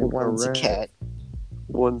 One's a rat. cat.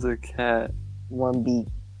 one's a cat. One beat.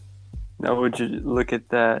 Now would you look at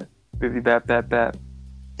that? Baby bap bap bap.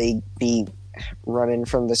 They be running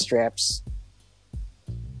from the straps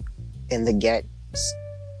and the gats.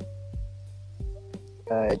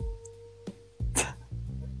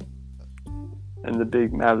 And the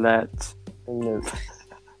big mallets. And the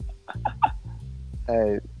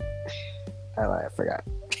I forgot.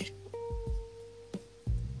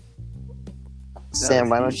 Sam,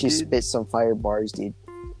 why don't you heat, dude. spit some fire bars, dude?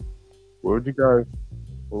 What would you guys?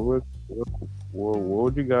 What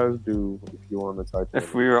would you guys do if you were on the Titanic?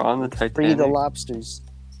 If we were on the Free Titanic, the lobsters.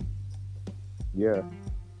 Yeah.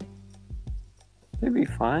 they'd be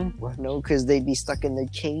fine. No, because they'd be stuck in their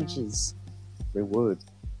cages. They would.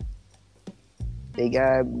 They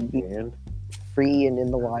gotta be And free and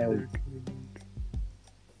in the wild.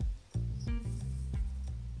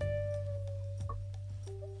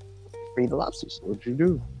 Free the lobsters. what'd you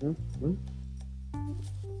do?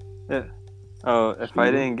 Oh, if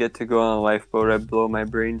I didn't get to go on a lifeboat, I'd blow my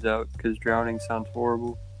brains out because drowning sounds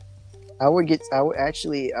horrible. I would get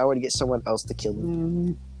someone else to kill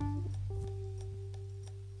me.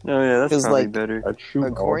 Oh yeah, that's 'Cause, probably like, better. I'd shoot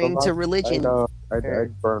According all the to religion,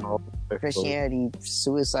 I'd burn all the lifeboats. Christianity,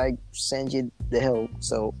 suicide sends you to hell.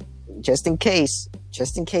 So, just in case,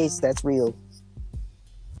 that's real.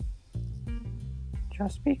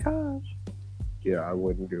 Just because. Yeah, I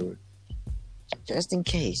wouldn't do it. Just in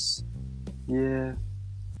case. Yeah.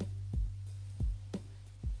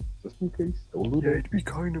 Just in case. Don't do Yeah, that. he'd be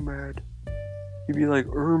kind of mad. He'd be like,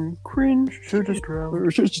 cringe, should just drown.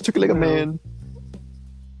 She took it like a man.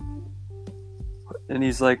 And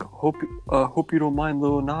he's like, hope you don't mind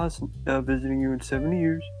Lil Nas visiting you in 7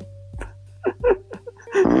 years.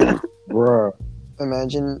 Bruh.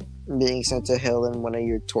 Imagine being sent to hell and one of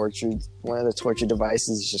the torture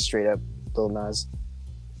devices is just straight up Lil Nas.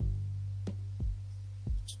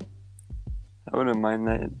 I wouldn't mind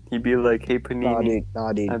that. He'd be like, hey, Panini.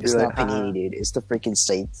 Nah, dude. I'd be It's like, not Panini, dude. It's the freaking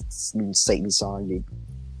Satan song, dude.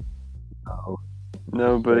 No.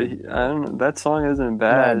 No, but I don't know. That song isn't Nah,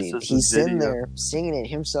 bad. It's dude. just He's a sitting video. there singing it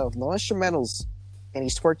himself, no instrumentals, and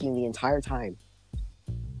he's twerking the entire time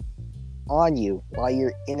on you while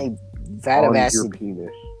you're in a vat of On your acid, penis.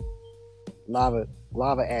 lava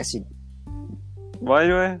acid, Why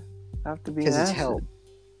do I have to be because it's acid? hell.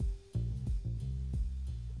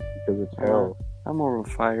 Because it's hell. I'm more of a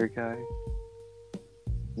fire guy.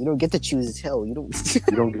 You don't get to choose. It's hell. You don't.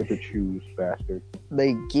 You don't get to choose, bastard.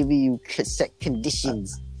 They give you set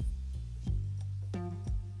conditions.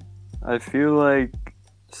 I feel like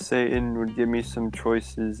Satan would give me some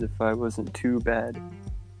choices if I wasn't too bad.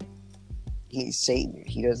 He's Satan.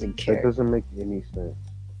 He doesn't That care. doesn't make any sense.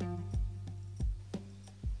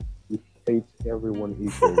 He hates everyone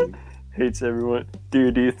equally. Hates everyone.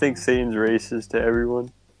 Dude, do you think Satan's racist to everyone?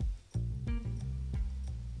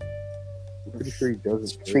 I'm pretty sure he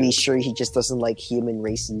doesn't. Pretty sure he just doesn't like human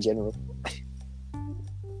race in general.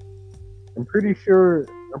 I'm pretty sure.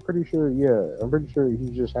 Yeah, I'm pretty sure he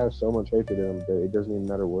just has so much hatred in him that it doesn't even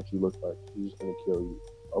matter what you look like. He's just gonna kill you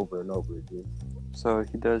over and over again. So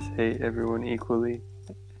he does hate everyone equally.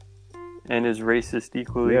 And is racist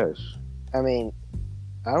equally. Yes. I mean,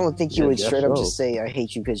 I don't think you Yeah, would guess straight up so. just say, "I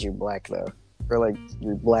hate you because you're black," though, or like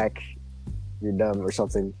you're black, you're dumb, or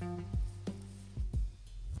something.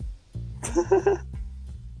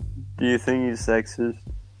 Do you think he's sexist?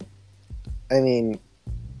 I mean,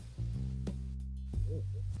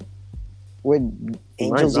 would He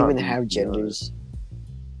might angels not even be, have to be honest. genders?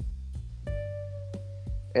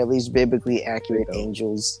 At least biblically accurate They don't.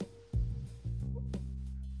 angels.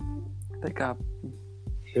 They got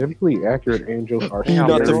Biblically accurate angels are You're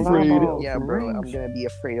not scary. afraid. Yeah, bro, I'm Rings. gonna be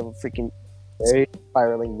afraid of a freaking They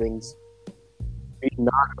spiraling rings. be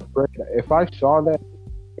not afraid. If I saw that,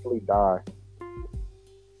 I'd really die.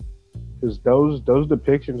 Because those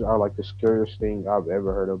depictions are like the scariest thing I've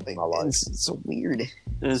ever heard of in Like, my life. it's so weird.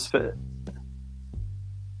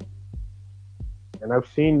 And I've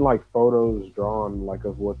seen like photos drawn like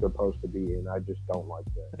of what they're supposed to be, and I just don't like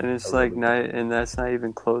that. And it's I like really not, and that's not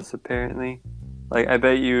even close apparently. Like I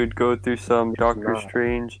bet you would go through some It's Doctor not.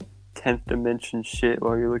 Strange 10th dimension shit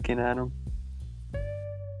while you're looking at him.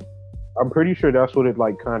 I'm pretty sure that's what it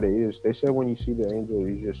like kind of is. They said when you see the angel,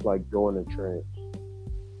 you just like go in a trance.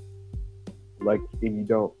 Like and you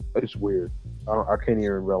don't. It's weird. I can't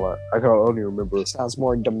even realize. I can only remember what It sounds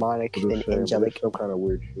more demonic they're than saying, but angelic. it's some kind of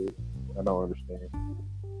weird shit. I don't understand.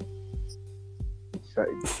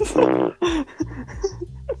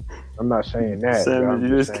 I'm not saying that. but Sam, I'm did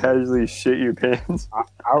you just saying- casually shit your pants?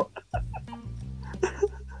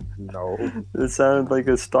 No. It sounded like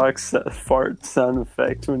a stock fart sound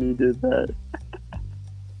effect when you did that.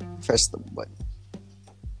 Press the button.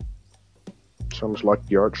 Sounds like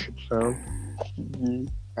the art ship sound. Yeah.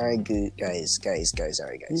 All right, good guys. All right,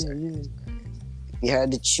 guys. Yeah, yeah. If you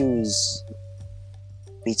had to choose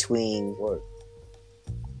between What?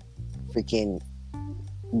 freaking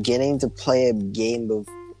getting to play a game of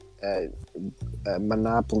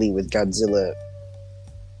Monopoly with Godzilla,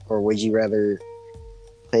 or would you rather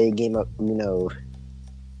play a game of Uno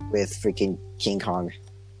with freaking King Kong?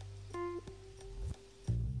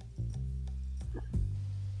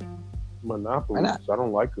 Monopoly. Why not? I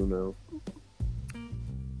don't like Uno.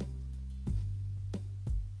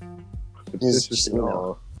 It's just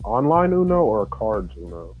Uno. Online Uno or cards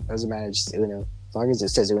Uno? Doesn't matter, just Uno. As long as it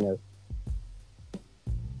says Uno.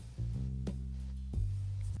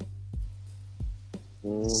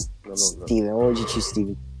 No. Steven, what would you choose,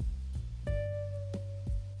 Steven?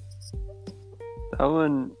 That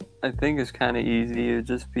one I think is kind of easy. It'd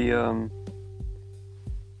just be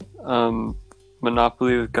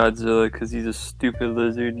Monopoly with Godzilla because he's a stupid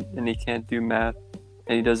lizard and he can't do math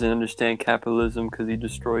and he doesn't understand capitalism because he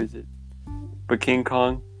destroys it. But King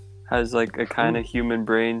Kong has like a kind of human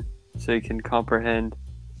brain, so he can comprehend,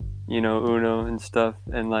 Uno and stuff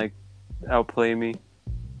and like outplay me.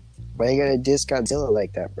 Why you gotta diss Godzilla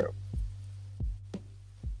like that, bro?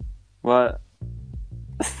 What?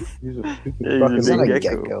 He's a stupid Yeah, fucking He's not a big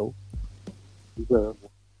idiot. gecko. He's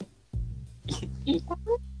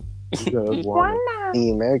a iguana.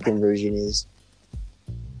 The American version is.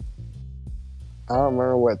 I don't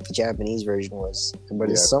remember what the Japanese version was, but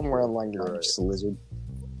Yeah, it's somewhere along the you're line, right. just a lizard.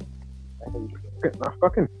 I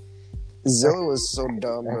fucking Zilla was so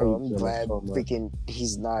dumb, I bro. hate I'm Zilla glad so much. freaking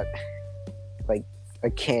he's not like a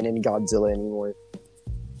canon Godzilla anymore.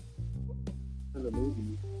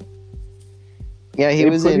 Yeah, he They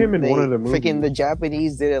was put in, him in they, one of the freaking movies. the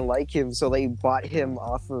Japanese didn't like him, so they bought him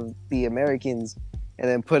off of the Americans and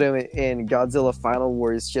then put him in Godzilla Final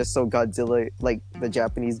Wars just so Godzilla, like the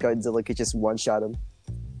Japanese Godzilla, could just one-shot him.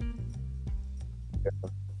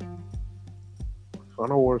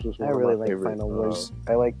 Final Wars was I one really of my like favorite. Final Wars.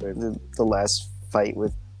 I like the last fight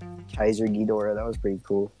with Kaiser Ghidorah. That was pretty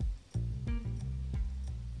cool.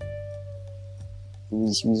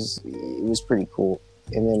 It was pretty cool.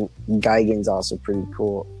 And then Gigan's also pretty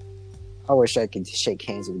cool. I wish I could shake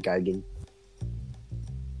hands with Gigan.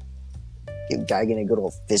 Give Gigan a good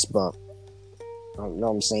old fist bump. I don't know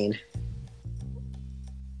what I'm saying.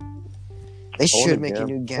 They should make a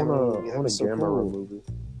new Gamma movie. That was so cool. movie.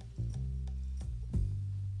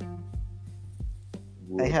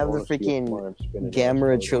 I have the freaking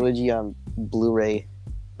Gamera trilogy on Blu-ray.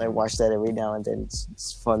 I watch that every now and then.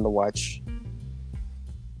 It's fun to watch.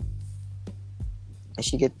 I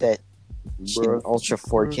should get that shit in Ultra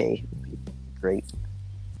 4K. Great.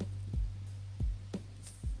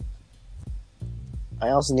 I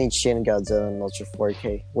also need Shin Godzilla in Ultra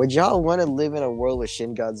 4K. Would y'all want to live in a world with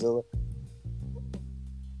Shin Godzilla?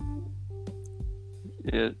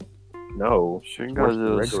 Yeah, No. Shin It's worse than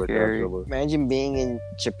Godzilla's regular scary. Godzilla, Imagine being in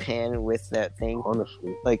Japan with that thing,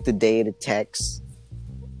 honestly. like the day it attacks.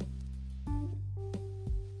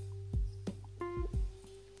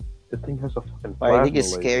 The thing has a fucking. What I think plasma is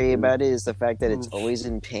laser, scary dude. about it is the fact that it's always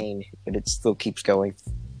in pain, but it still keeps going.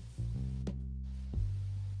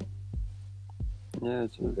 Yeah,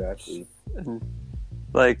 it's Exactly. and,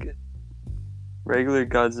 like regular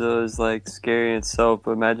Godzilla is like scary in itself,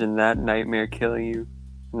 but imagine that nightmare killing you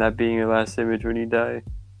and that being your last image when you die.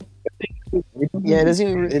 Yeah, it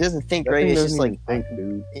doesn't think That right. thing It's doesn't just like even think,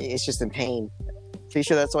 dude. it's just in pain. Pretty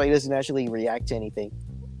sure that's why he doesn't actually react to anything.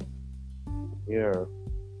 Yeah.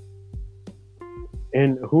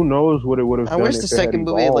 And who knows what it would have I done wish if the it had second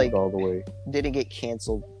movie, evolved like, all the way. Didn't get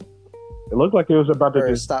canceled It looked like it was about to or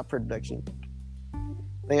just. stop production.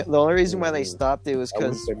 The only reason why they stopped it was I wish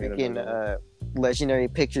because they made freaking another Legendary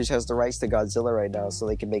Pictures has the rights to Godzilla right now, so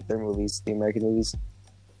they can make their movies, the American movies.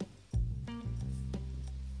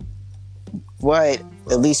 But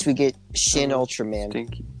at least we get Shin Ultraman.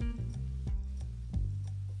 Stinky.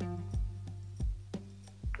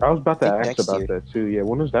 I was about to I think ask next about year. that too. Yeah,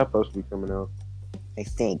 when is that supposed to be coming out? I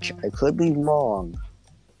think I could be wrong.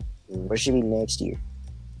 Or it should be next year.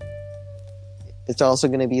 It's also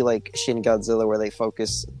going to be like Shin Godzilla, where they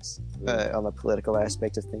focus on the political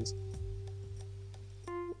aspect of things.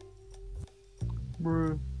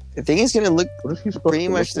 I think it's going to look What is he supposed pretty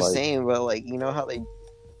to much the look like? same, but like, you know how they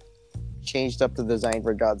changed up the design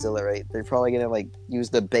for Godzilla, right? They're probably going to like use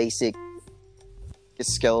the basic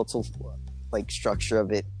skeletal like structure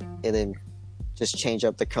of it and then just change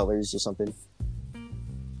up the colors or something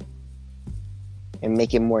and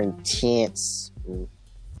make it more intense.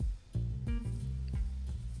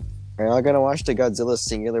 Are y'all gonna watch the Godzilla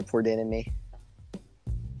Singular Port anime?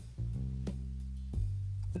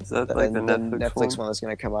 Is that like the Netflix, one that's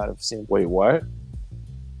gonna come out of soon. Wait, what?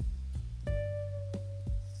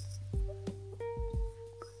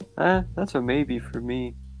 That's a maybe for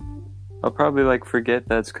me. I'll probably like forget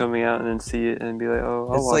that's coming out and then see it and be like, oh,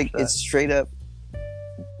 I'll It's watch like that. it's straight up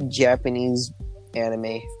Japanese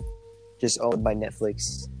anime, just owned by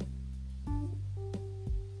Netflix.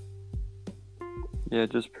 Yeah,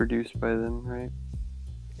 just produced by them, right?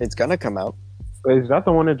 It's gonna come out. Wait, is that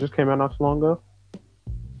the one that just came out not so long ago?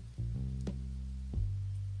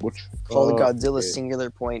 Which Called Godzilla okay. Singular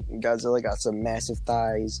Point. And Godzilla got some massive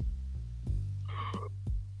thighs.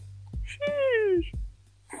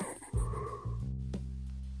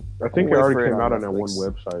 I think it Wait already for it came on out on that one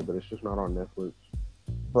Netflix. website, but it's just not on Netflix.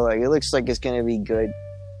 But like, it looks like it's gonna be good.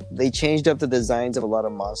 They changed up the designs of a lot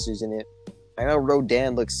of monsters in it. I know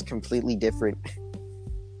Rodan looks completely different.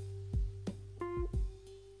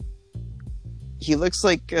 He looks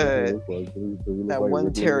like What does he look like? Does he look that like one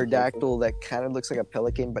Ridley or pterodactyl that kind of looks like a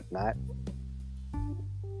pelican, but not.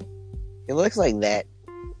 It looks like that.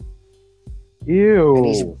 something? Ew. And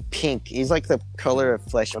he's pink. He's like the color of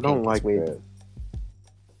flesh I pink. don't It's like weird. that.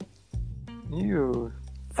 Ew.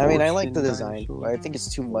 I mean, I like the Fortune design, dinosaur. but I think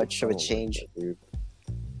it's too much of a change. Dude.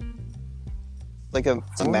 Like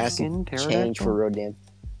it's a massive Foreskin change for pterodactyl? Rodan.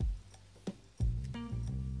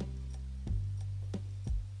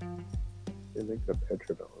 They make the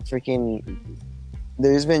Petrodon. Freaking,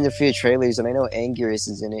 there's been a few trailers, and I know Anguirus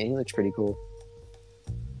is in it. He looks pretty cool.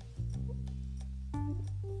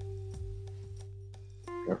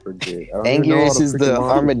 I forget. I don't even know all Anguirus is freaking the monsters'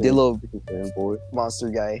 armadillo names. Freaking fanboy. monster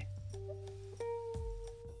guy.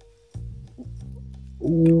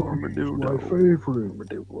 Ooh, Armadillo. my favorite.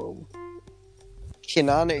 Armadillo.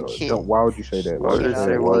 Why would you say that? Why would you say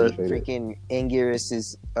that? Why would you say that? Freaking Anguirus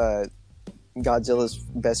is Godzilla's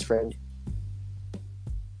best friend.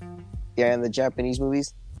 Yeah, in the Japanese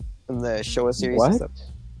movies, in the Showa series. What? And stuff.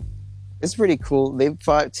 It's pretty cool. They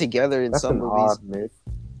fought together in That's some an movies. odd myth.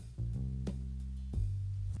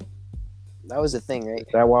 That was a thing, right? Is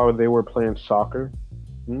that why they were playing soccer?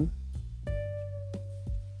 Hmm?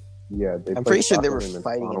 Yeah, they I'm played pretty sure they soccer were in the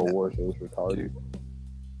fighting in Final that. Wars. It was retarded.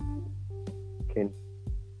 Dude.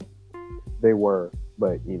 They were,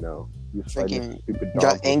 but you know, you was fighting Freaking stupid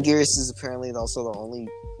dogs. Anguirus is apparently also the only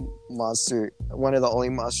monster, one of the only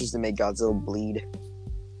monsters that make Godzilla bleed.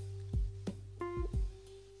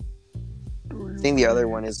 I think the other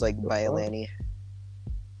one is like Bylani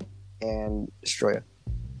and Destroya.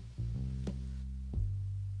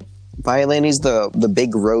 Bylani's the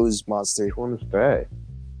big rose monster. Which one is that?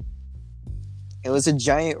 It was a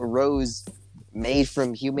giant rose made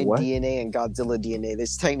from human What? DNA and Godzilla DNA.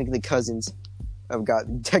 It's technically cousins of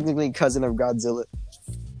technically cousin of Godzilla.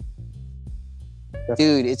 That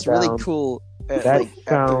Dude, it's really sounds- cool. That After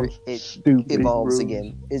sounds it stupid. evolves rose.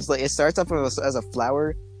 again. It's like it starts off as a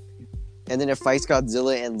flower, and then it fights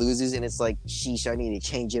Godzilla and loses, and it's like, sheesh, I need to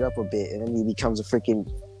change it up a bit, and then he becomes a freaking.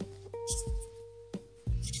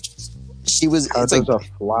 She was. How It's does like a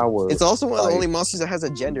flower? it's also one of the like- only monsters that has a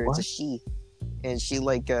gender. What? It's a she, and she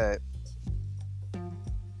like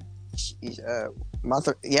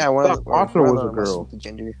Mothra. Yeah, one of the Mothra one of was the a girl. monsters with the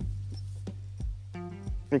gender.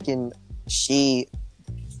 Freaking she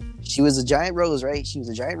was a giant rose, right? She was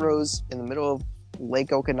a giant rose in the middle of Lake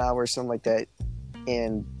Okinawa or something like that,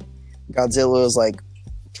 and Godzilla was like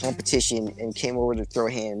competition and came over to throw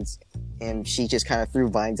hands, and she just kind of threw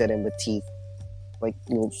vines at him with teeth, like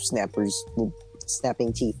little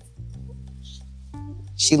snapping teeth.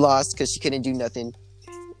 She lost because she couldn't do nothing,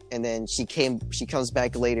 and then she comes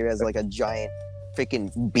back later as like a giant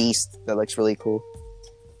freaking beast that looks really cool.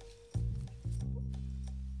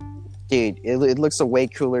 Dude, it looks a way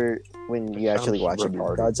cooler when you actually Sounds watch it. Dude.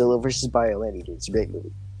 retarded. Godzilla versus Bylani, dude. It's a great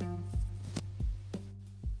movie.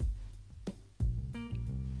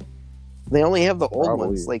 They only have the old Probably.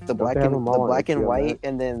 ones, like the Don't black they have and them all on white, HBO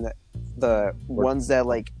and then the ones that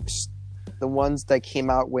like the ones that came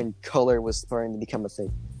out when color was starting to become a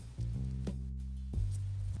thing.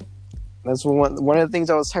 That's one of the things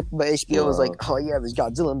I was hyped about HBO was like, oh yeah, there's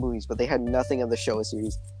Godzilla movies, but they had nothing of the Showa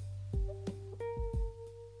series.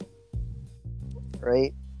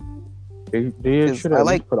 Right? They 'Cause should I have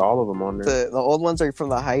like put all of them on there. The old ones are from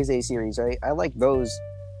the Heisei series, right? I like those,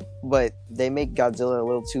 but they make Godzilla a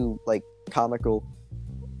little too like comical.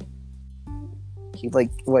 He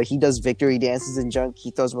he does victory dances and junk.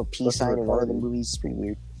 He throws up a peace That's sign in one of the retarded. movies. It's pretty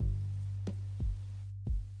weird.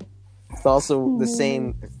 It's also the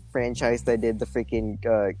same franchise that did the freaking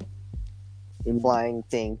flying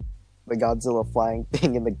thing, the Godzilla flying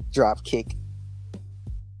thing, and the drop kick.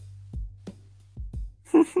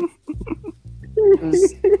 It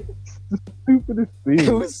was, Stupidest it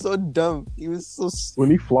thing. was so dumb. He was so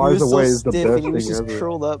When he flies he was away so is the stiff, best and he was thing just ever.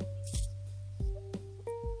 curled up.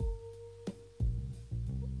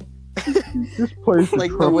 This place is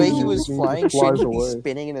Like the way he crumbling, was and flying, just should flies he be away.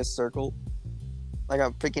 spinning in a circle, like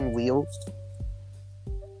a freaking wheel?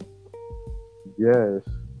 Yes.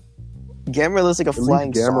 Gamera looks like a At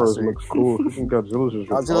flying least Gamera's saucer. looks cool. Freaking Godzilla's just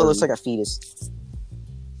Godzilla looks retarded. like a fetus.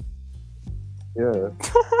 Yeah.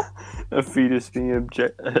 A fetus being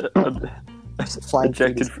Flying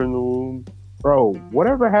ejected fetus. from the womb. Bro,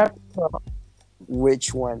 whatever happened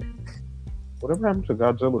Which one? to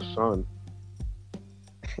Godzilla's son?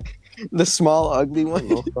 The small, ugly I don't one?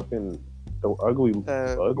 know, fucking the ugly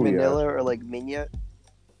ugly Manila or like Minya?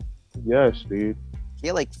 Yes, dude. He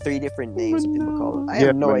had like 3 different names people call him. I Yeah,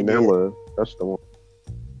 have no idea. Manila. That's the one.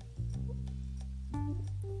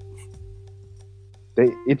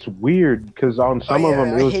 It's weird because on some of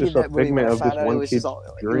them it was just a figment of this one kid's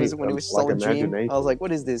dream, when it was just like all a dream. imagination. I was like,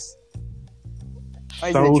 what is this? Why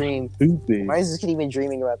is So it a dream? stupid. Why is this kid even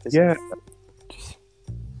dreaming about this? Yeah, Just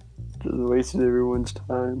wasted everyone's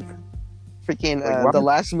time. Freaking Like, why the does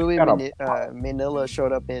last movie gotta Manila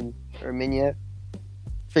showed up in, or Minya.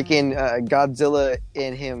 Freaking Godzilla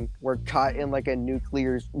and him were caught in like a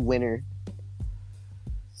nuclear winter.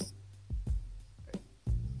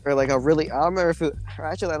 or like a really. I don't remember if it.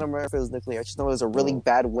 Actually, I don't remember if it was nuclear. I just know it was a really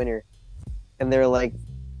bad winter, and they're like,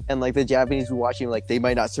 and like the Japanese were watching, like they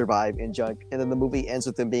might not survive in junk, and then the movie ends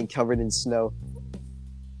with them being covered in snow.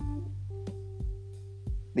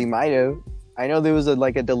 They might have. I know there was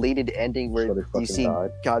like a deleted ending where So they you fucking see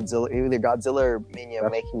died. Godzilla, either Godzilla or Mania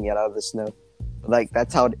making it out of the snow. Like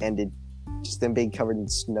that's how it ended, just them being covered in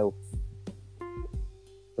snow.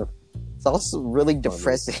 It's also really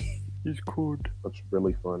depressing. He's cool. That's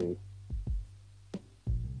really funny.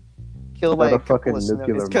 Killed by That a a fucking couple of snow.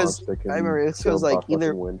 nuclear It's because monster can I remember it kill was like by either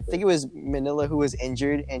fucking wind. I think it was Manila who was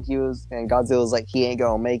injured, and Godzilla was like he ain't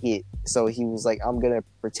gonna make it, so he was like I'm gonna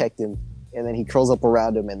protect him, and then he curls up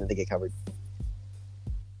around him, and then they get covered.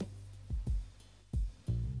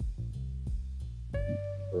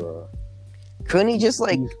 Couldn't he just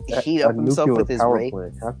like He's at heat a up himself nuclear with his power ray?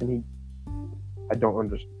 plant. How can he? I don't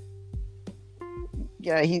understand.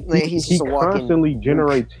 Yeah, he's He just a walking. constantly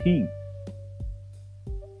generates heat.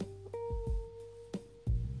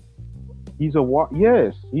 He's a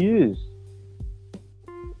Yes, he is.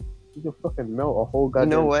 He can fucking melt a whole You goddamn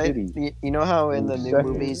know what? city. You know how in the in new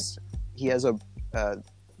seconds. movies he has a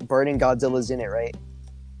burning Godzilla's in it, right?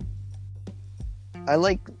 I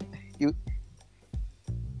like you.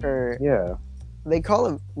 Or Yeah, they call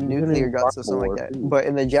him nuclear in Godzilla, something like War, that. too. But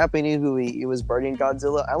in the Japanese movie, it was burning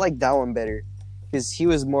Godzilla. I like that one better because he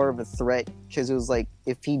was more of a threat. Because it was like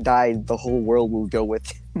if he died, the whole world will go with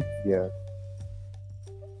him, yeah.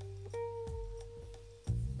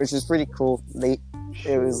 which is pretty cool.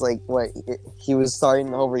 It was like he was starting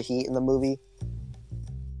to overheat in the movie.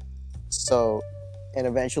 So, and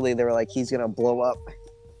eventually they were like, he's gonna blow up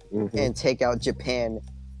Mhm. and take out Japan.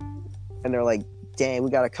 And they're like, dang, we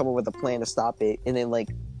gotta come up with a plan to stop it. And then like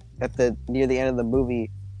near the end of the movie,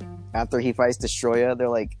 after he fights Destroyer, they're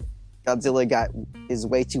like, Godzilla is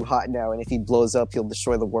way too hot now, and if he blows up, he'll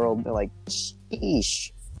destroy the world. They're like,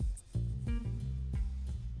 sheesh.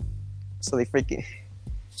 So they freaking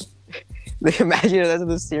they imagine that's how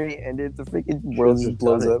the series ended. The freaking world just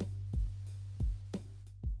blows up.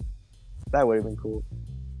 That would have been cool.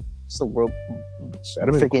 Just a world,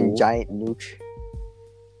 That'd have been freaking cool. giant nuke.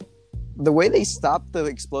 The way they stopped the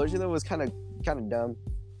explosion though was kind of dumb,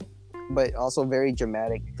 but also very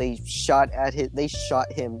dramatic. They shot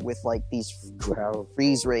him with like these Wow.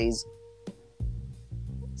 freeze rays,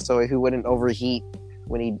 so he wouldn't overheat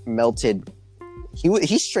when he melted.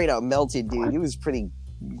 He straight out melted, dude. He was pretty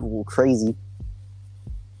crazy.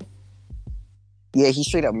 Yeah, he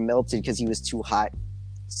straight up melted because he was too hot,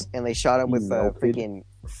 and they shot him He with melted? freaking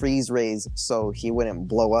freeze rays so he wouldn't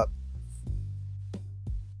blow up.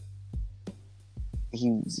 He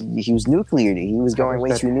was nuclear, dude. He was going How way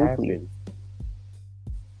does too that nuclear. happen?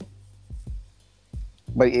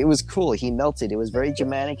 But it was cool. He melted. It was very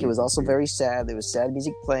dramatic. It was also very sad. There was sad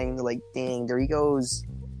music playing. They're like, dang, there he goes.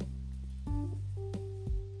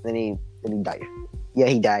 Then he died. Yeah,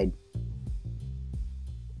 he died.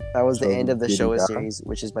 That was the So end of the did he Showa die? series,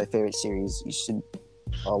 which is my favorite series. You should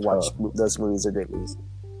watch those movies. Are great movies.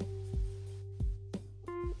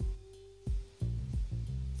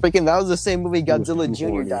 Freaking, that was the same movie He was Godzilla too Jr.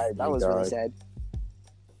 horny. died. That He was really died. sad.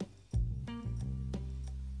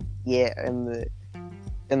 Yeah, in the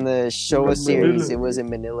Showa Manila. series, it was in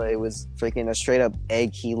Manila. It was freaking a straight up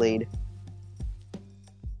egg he laid.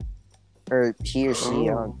 Or he or she.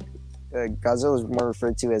 Godzilla is more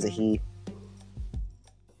referred to as a he.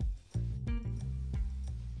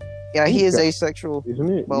 Yeah, he is asexual.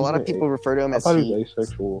 Isn't it? But a lot of Isn't it- people refer to him I as thought he, he was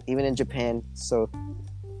asexual. even in Japan. So,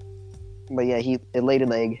 but yeah, it laid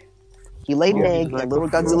an egg. He laid an Oh, egg, like and little a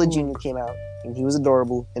Godzilla frog. Jr. came out, and he was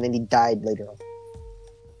adorable, and then he died later on.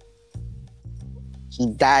 He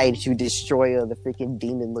died to destroy the freaking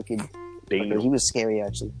demon-looking. He was scary,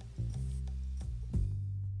 actually.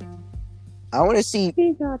 I want to see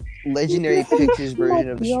Legendary Pictures version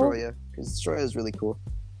of Destroyer, because Destroyer is really cool.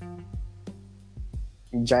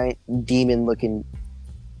 Giant demon-looking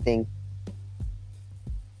thing.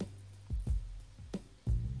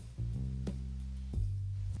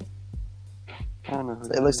 I don't know. Who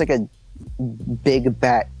It that looks is. like a big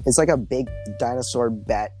bat. It's like a big dinosaur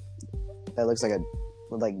bat that looks like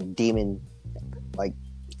with like demon like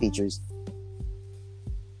features.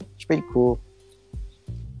 It's pretty cool.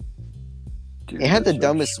 Dude, It had the that's so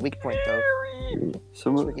dumbest weak point though.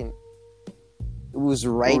 Some of, Freaking, it was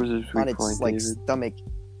right what was his on weak its point, like David? stomach,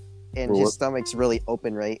 and For his what? stomach's really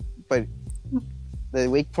open, right? But the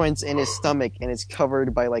weak point's in his stomach, and it's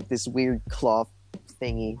covered by like this weird cloth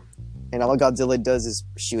thingy, and all Godzilla does is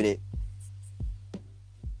shoot it.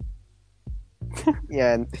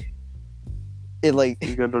 Yeah, and it like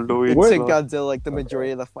You got a Lloyd it What? took Godzilla like the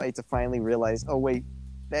majority of the fight to finally realize, oh wait,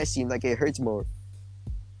 That seemed like it hurts more.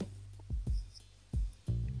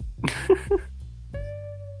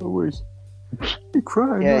 Always. He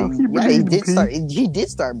cried. Yeah, now. He did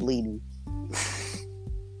start bleeding.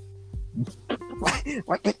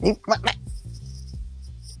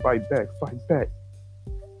 Fight back.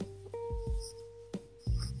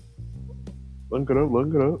 Lunk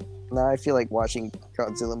it up. Now I feel like watching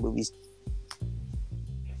Godzilla movies.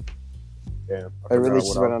 Damn. I really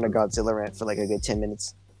just went on a Godzilla rant for like a good 10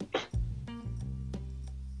 minutes.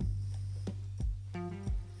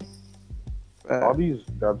 All these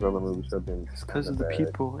Godzilla movies have been. It's because of the bad.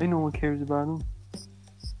 people. Ain't no one cares about them.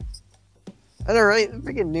 I know, right? The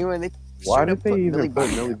freaking new one. Why straight did up they put even put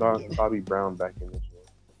Millie Bobby Brown back in this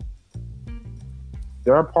one?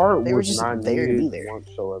 Their part They were was just not there to be needed there.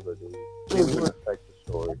 whatsoever, dude. It didn't affect the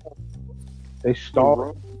story. They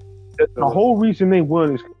stalled. The whole reason they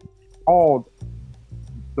won is called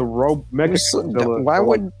the Mega Godzilla. Why for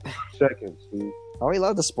like would? seconds, dude? Are we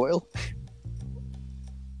allowed to spoil?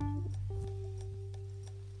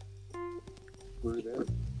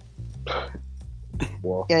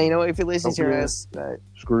 Well, Yeah, you know what? If you listen to Okay. us,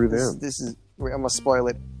 screw them. this is. I'm gonna spoil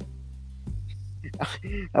it.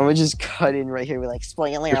 I'm gonna just cut in right here. We're like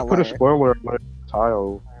spoiler Just put a alert. spoiler on the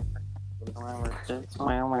tile.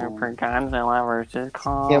 Godzilla versus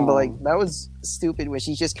Kong. Yeah, but like that was stupid when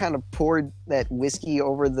she just kind of poured that whiskey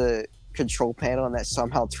over the control panel and that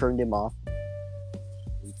somehow turned him off.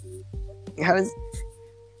 How does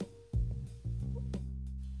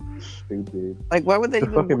Stupid. like why would they The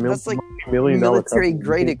even? fucking That's like $1 million military company,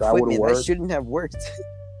 grade you think that would've equipment. That worked? shouldn't have worked.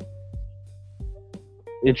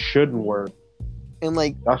 It shouldn't work. And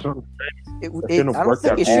like That's what I shouldn't have don't worked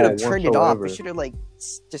think at it should have all turned it off. whatsoever. It should have like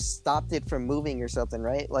just stopped it from moving or something,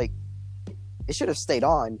 right? Like it should have stayed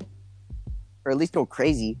on, or at least go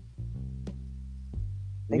crazy.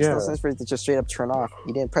 Makes no Yeah. sense for it to just straight up turn off.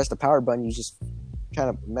 You didn't press the power button. You just kind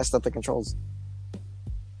of messed up the controls.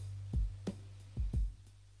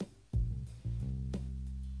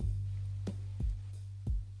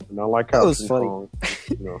 And I like That how was King funny. Kong,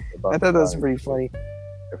 I thought that was pretty funny.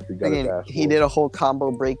 After he got his Again, ass he whooped. did a whole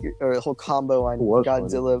combo break or a whole combo on It was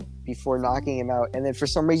Godzilla before knocking him out, and then for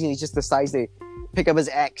some reason he just decides to pick up his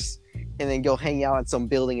axe and then go hang out in some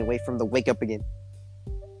building and wait for him to wake up again.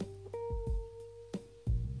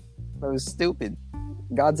 That was stupid.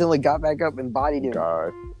 Godzilla got back up and bodied him.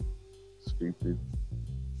 God. Stupid.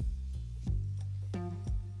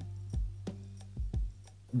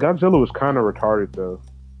 Godzilla was kind of retarded though.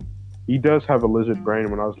 He does have a lizard brain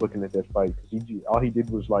when I was looking at that fight because all he did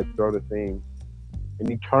was like throw the thing, and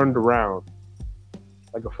he turned around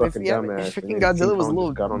like a fucking dumbass. Freaking and then Godzilla King was a Kong little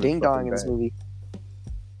just got on his ding dong fucking in this back. movie.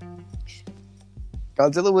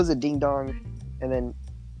 Godzilla was a ding dong, and then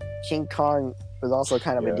King Kong was also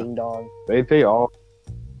kind of Yeah. a ding dong. They all.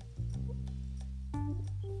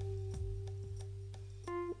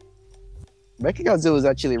 Mechagodzilla was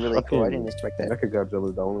actually really cool. I Fucking didn't expect that. Mechagodzilla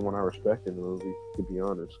is the only one I respect in the movie, to be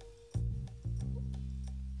honest.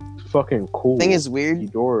 It's fucking cool. Thing is weird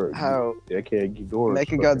Ghidorah, how Dickhead Ghidorah.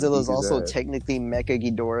 Mechagodzilla is fucking also beat his ass. technically Mecha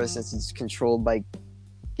Ghidorah since it's controlled by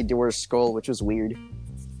Ghidorah's skull, which was weird.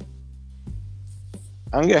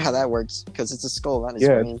 I don't get how that works because it's a skull, not his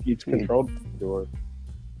Yeah, brain. it's Weird. controlled by Ghidorah.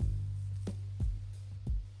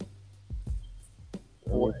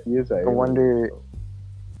 I mean, he is I wonder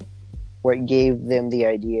what gave them the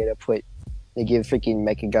idea to give freaking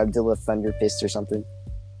Mechagodzilla Thunder Fist or something.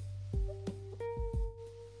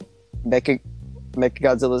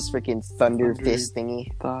 Mechagodzilla's freaking Thunder Thunder- Fist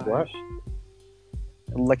thingy. Thighs. What?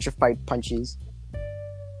 Electrified punches.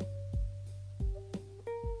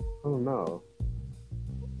 Oh no.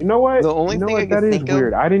 You know what? The only you know thing what? I could That is think of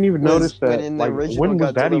weird. I didn't even notice that. When in the Like, original when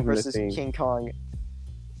was that Godzilla even a versus thing?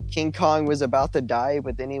 King Kong was about to die,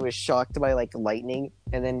 but then he was shocked by like lightning,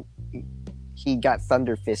 and then he got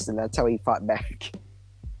Thunder Fist, and that's how he fought back.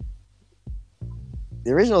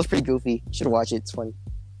 The original is pretty goofy. You should watch it. It's funny.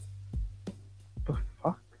 The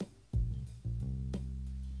fuck?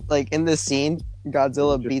 Like in this scene,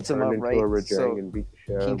 Godzilla Just beats him turned up, into right? a Rajang So and beat the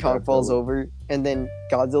shit out King of Kong falls Godzilla. over, and then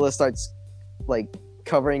Godzilla starts like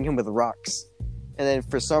covering him with rocks, and then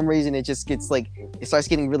for some reason it just gets like it starts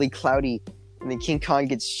getting really cloudy, and then King Kong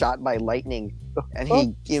gets shot by lightning, and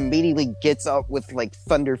he immediately gets up with like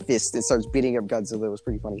Thunder Fist and starts beating up Godzilla. It was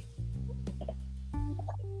pretty funny.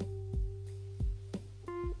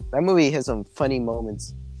 That movie has some funny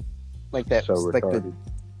moments, like that, So like the retarded.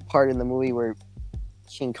 part in the movie where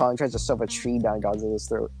King Kong tries to shove a tree down Godzilla's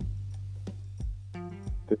throat.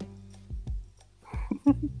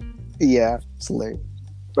 Yeah, it's hilarious.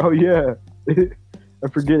 Oh yeah. I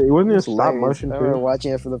forget. It wasn't It a was stop hilarious. motion I remember too.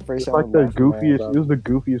 watching it for the first It's time. like the laughing my ass goofiest. off. It was the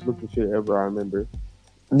goofiest looking shit ever. I remember.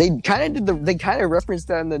 They kind of They kind of referenced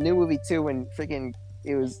that in the new movie too, when freaking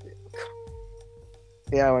it was.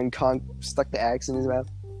 Yeah, when Kong stuck the axe in his mouth.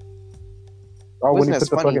 Oh, when he Wasn't put as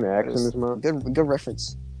the funny, fucking but axe it in was his mouth. Good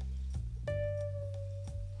reference.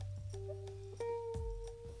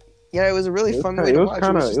 Yeah, it was a really fun movie It to was watch.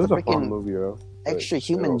 kind It of. was It just was a a fun freaking movie though. but extra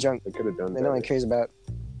still, human junk They could have done that no one better. cares about.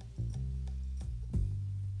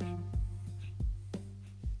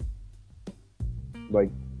 Like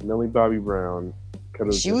Millie Bobby Brown could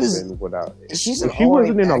have She just was- been without. She's If an she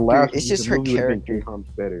wasn't in the actor. last, It's movie, just the her movie would've been character King Kong's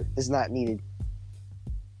better. is not needed.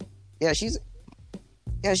 Yeah, she's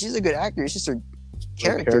a good actor. It's just her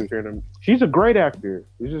Her character. in him. She's a great actor.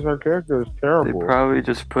 It's just her character is They terrible. probably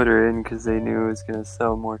just put her in because they knew it was gonna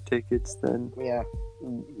sell more tickets than. Yeah,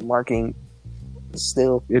 marketing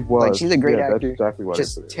still It was. Like, she's a great yeah, actor. That's exactly what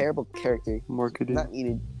just I put it. terrible character, Marketing. not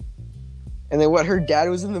needed. And then what? Her dad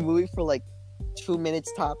was in the movie for like 2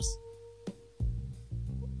 minutes tops.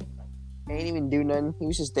 He didn't even do nothing. He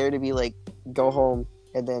was just there to be like, go home,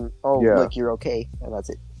 and then Yeah. look, you're okay, and that's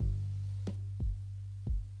it.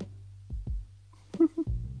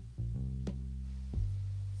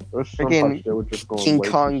 There's some Freaking parts that were just going King way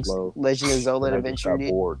too Kong's slow. Legend of Zelda And I just Adventure got dude,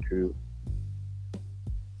 bored too.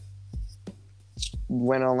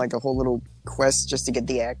 went on like a whole little quest just to get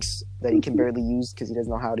the axe that he can barely use because he doesn't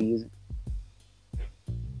know how to use it.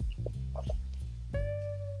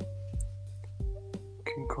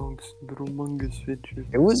 King Kong's Little Mungus Adventure.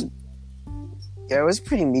 It was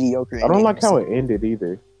pretty mediocre. I don't ending, like how honestly. it ended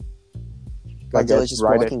either. Like Godzilla's that's just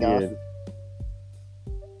right at walking the off. end.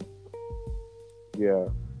 Yeah.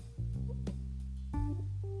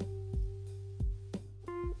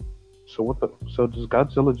 So what the? So does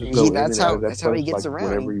Godzilla just go in That's and out how of that that's how he place, gets like, around.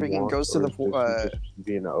 whenever He freaking wants, goes to or the is this just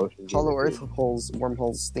be in the ocean? Hollow doing Earth it? holes,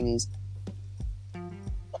 wormholes thingies.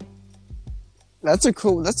 That's a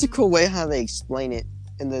cool way how they explain it.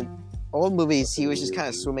 In the old movies, he was just kind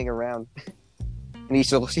of swimming around, and he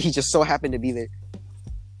just so happened to be there.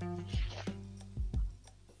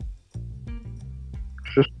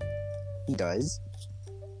 He does.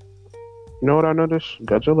 You know what I noticed?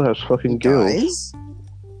 Godzilla has He fucking gills. does.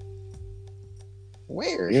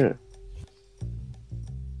 Where? Yeah.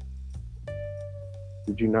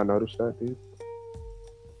 Did you not notice that, dude?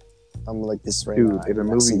 I'm like this right Dude, now. I in do the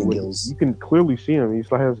not see movie, the gills. you can clearly see him. He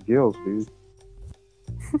still has gills, dude.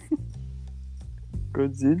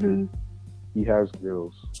 Godzilla. He has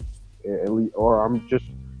gills. At least, or I'm just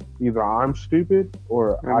either I'm stupid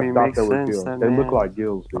or I mean, thought makes they were sense, gills. that They look man- like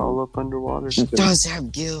gills, dude. All up underwater. He does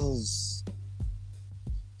have gills.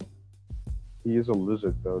 He is a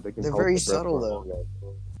lizard, though. They can They're hold very the breath subtle, for a though. long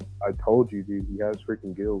time. I told you, dude. He has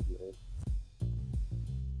freaking gills, man.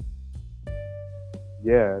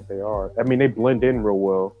 Yeah, they are. I mean, they blend in real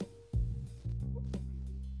well.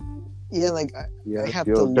 Yeah, like Yeah, have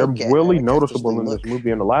gills. to They're look at- really I noticeable have to in this movie.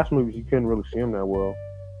 In the last movies, you couldn't really see them that well.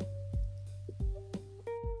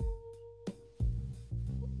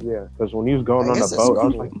 Yeah, because when he was going I on the guess that's boat, I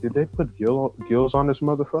was cool. like, did they put gills on this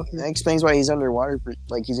motherfucker? that explains why he's underwater.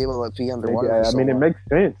 Like he's able to be underwater. Maybe, for I so mean, it long. makes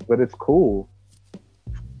sense, but it's cool.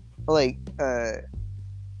 Like,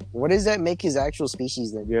 what does that make his actual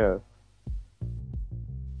species then? Yeah.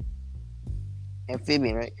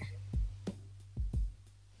 Amphibian, right?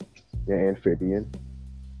 Yeah, amphibian.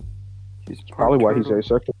 He's Probably why he's turtle.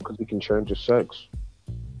 asexual, because he can change his sex.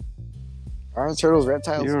 Aren't turtles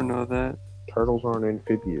reptiles? You don't know that. Turtles aren't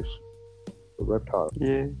amphibious. They're reptiles.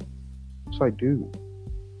 Yeah. It's like, dude.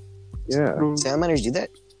 Yeah. Salamanders do that?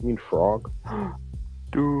 You mean frog?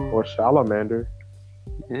 Dude. Or salamander.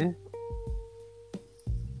 Yeah.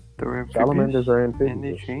 They're amphibious, Salamanders are and they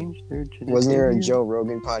amphibious. changed their genetic. Wasn't there a material. Joe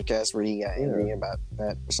Rogan podcast where he got angry about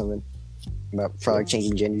that or something? About frog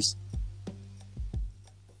changing genders?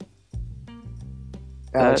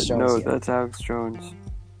 Alex Jones, yeah. That's Alex Jones.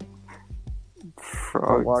 The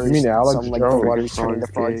Frog. water's- You mean Alex something like Jones? the water's turning the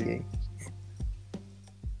Frog's frogs gay. gay.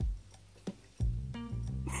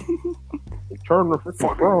 Turn the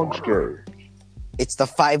freaking frogs gay. It's the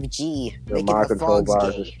 5G Their making mind the control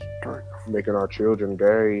frogs virus gay. is making our children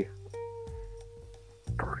gay.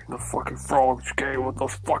 Turning the fucking frogs gay with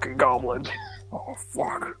those fucking goblins. Oh,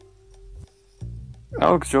 fuck.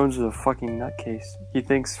 Alex Jones is a fucking nutcase. He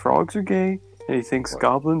thinks frogs are gay, and he thinks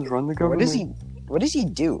goblins run the government. What does he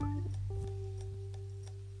do?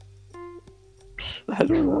 I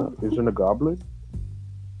don't know. Isn't a goblin?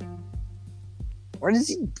 What does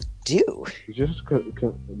he do? He's just.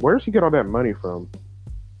 Where does he get all that money from?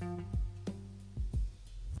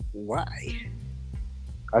 Why?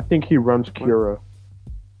 I think he runs Kira.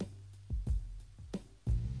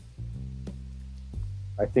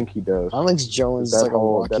 I think he does. Alex Jones is That like a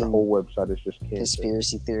whole walking website is just cancer.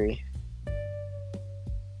 conspiracy theory.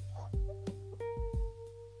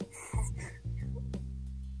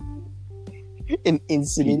 An He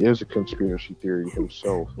incident. is a conspiracy theory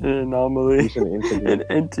himself. An anomaly. He's an An entity.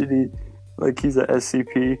 entity. Like he's a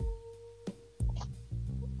SCP.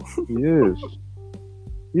 He is.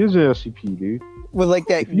 He is an SCP, dude. With like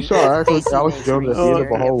that. If you saw that face Alex he Jones makes at when the he's end of a staring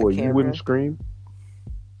at the hallway, you camera. wouldn't scream.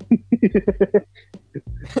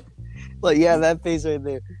 Like, yeah, that face right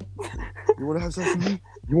there. You want to have sex with me?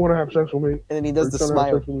 You want to have sex with me? And then he does the Are you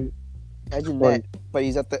trying to have smile. sex with me? Imagine Funny. that. But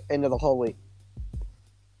he's at the end of the hallway.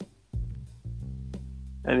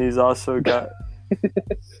 And he's also got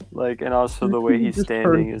like, and also the way he's Just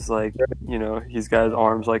standing turn- is like, you know, he's got his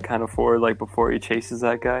arms like kind of forward, like before he chases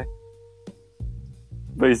that guy.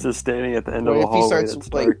 But he's just standing at the end What of a if he hallway starts,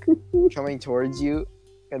 that's like- dark. Coming towards you.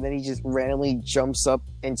 And then he just randomly jumps up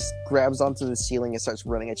and just grabs onto the ceiling and starts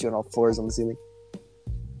running at you on all fours on the ceiling.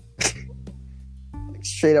 Like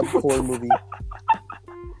straight up horror movie.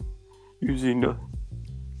 Using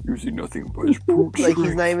nothing but his brute Like he's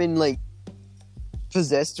strength. not even like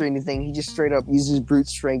possessed or anything. He just straight up uses brute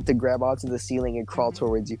strength to grab onto the ceiling and crawl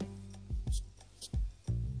towards you.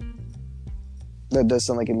 That does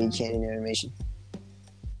sound like a Meat Canyon animation.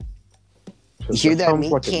 You hear that, sounds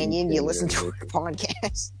Meat like a Canyon? You listen to our animation.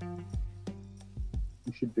 podcast.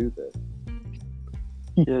 You should do that.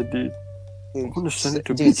 Yeah, dude. Dude, I'm gonna send it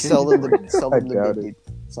to dude Meat sell them Canyon. the sell I them the doubt bid, it.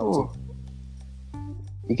 dude. Sell them. Oh,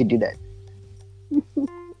 You could do that.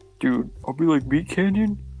 dude, I'll be like, Meat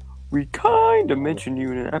Canyon? We kinda mentioned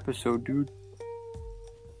you in an episode, dude.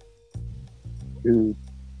 Dude,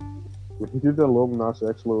 when he did that Lil Nas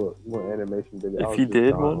X little animation video, If I was he just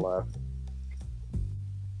did dying one? laughing.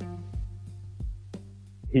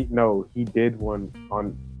 He did one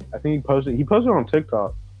on. I think he posted on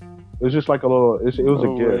TikTok. It was just like a little. It was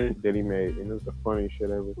No a GIF way. that he made, and it was the funniest shit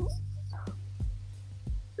ever.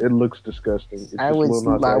 It looks disgusting. It's I just would. Lil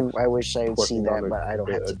Nas X I wish I would see twerking that, on but I don't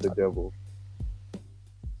have the to. devil.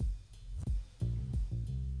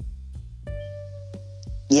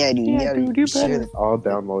 Yeah, dude. Yeah, Yeah, dude, you share better. the I'll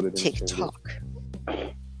download it. And send it. TikTok.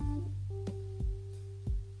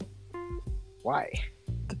 Why?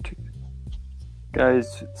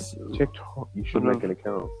 Guys, TikTok. You should One make of- an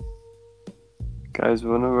account. guys,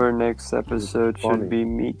 one of our next episodes funny. should be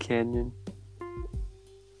Meat Canyon.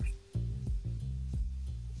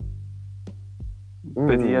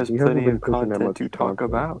 But he has hasn't plenty been of pushing that content much to talk content.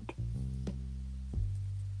 about.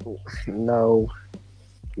 No.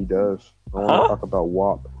 He does. I want to Huh? talk about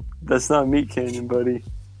WAP. That's not Meat Canyon, buddy.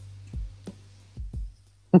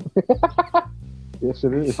 Yes,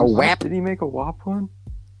 it is. A WAP? Did he make a WAP one?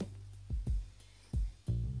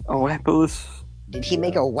 A WAPolus? Did he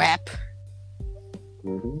make a WAP?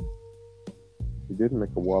 Mm-hmm. He did make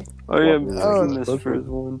a WAP. Oh yeah, WAP movie. Oh, in this First first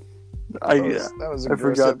one. one. I That was a I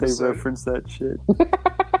gross forgot they episode. referenced that shit.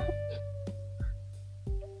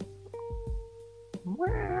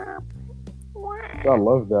 I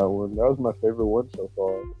love that one. That was my favorite one so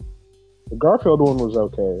far. The Garfield one was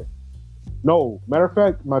okay. No, matter of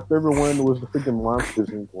fact, my favorite one was the freaking Monsters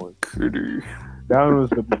Inc. one. Kitty. That one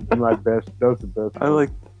was my best. That was the best. I one. like.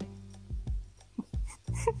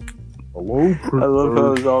 Hello. I love how it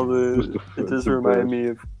was all Just the. the- It just the reminded best. me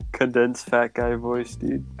of condensed fat guy voice,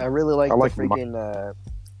 dude. I really like I like the freaking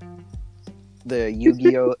the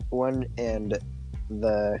Yu-Gi-Oh one and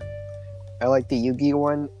the I like the Yu-Gi-Oh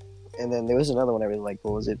one, and then there was another one I really liked.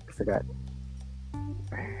 What was it? I forgot.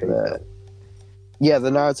 The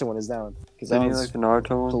Naruto one is that one because that Did you one's like the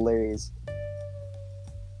Naruto one? hilarious.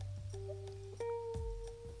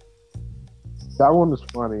 That one was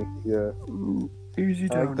funny. Yeah. Easy I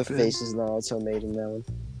down, like the Ben. faces Naruto made in that one.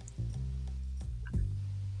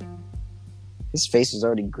 His face was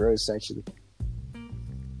already gross, actually.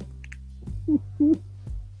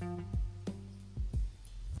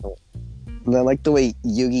 And I like the way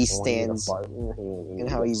Yugi stands and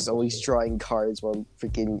how he's always drawing cards while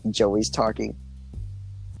freaking Joey's talking.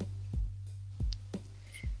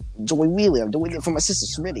 Joey Wheeler, I'm doing it for my sister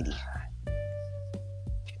Serenity.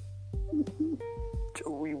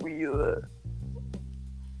 Joey Wheeler.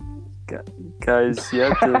 Guys, you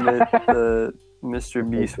have to admit the Mr.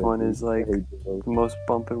 Beast one is like the most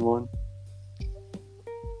bumping one.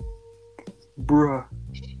 Bruh.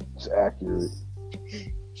 It's accurate.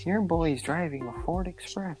 Your boy's driving a Ford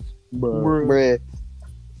Express. Bruh.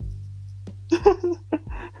 Bruh.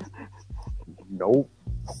 Nope.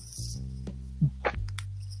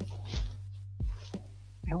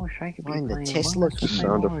 I wish I could be Find the playing Tesla Among Us key. with my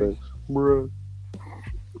Sound boys. effects. Bruh.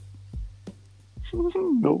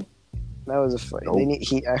 Nope. That was a fun.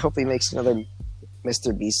 Nope. I hope he makes another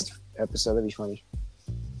Mr. Beast episode. That'd be funny.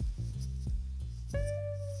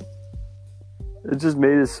 It just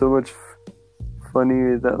made it so much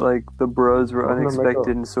funnier that like the bros were I'm gonna make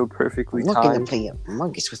unexpected and so perfectly I'm looking to timed. play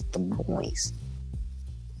Among Us with the boys.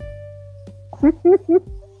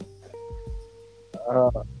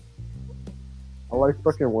 I like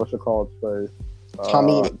fucking what's it called? Say,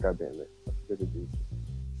 Tommy. God damn it! I forget the Beast.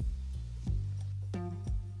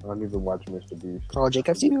 I don't even watch Mr. Beast. Carl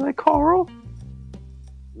Jacobs. You like Carl?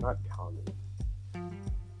 Not Tommy.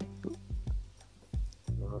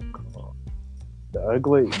 Not Carl. The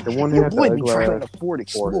ugly, the one who Your had the boy be ugly driving ass a Ford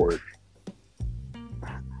Explorer. forehead.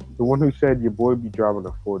 The one who said your boy be driving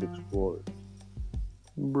a Ford Explorer.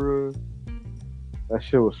 Bruh. That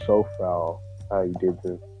shit was so foul. How he did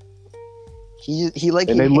this, He like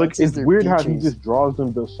and they look. enhances It's their weird how he features. just draws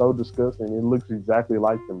them so disgusting. It looks exactly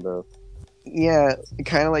like them though. Yeah,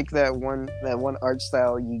 kind of like that one art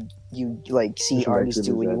style you like see Just artists makes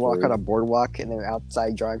it do when you walk on a exaggerated. boardwalk and they're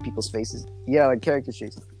outside drawing people's faces. Yeah, like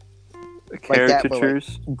caricatures. The Like that, but, like-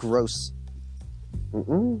 caricatures. Gross.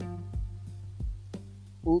 Mm-mm.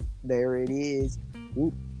 Oop, there it is.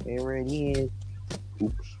 Oop, there it is.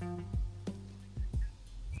 Oops.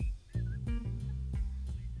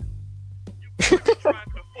 Driving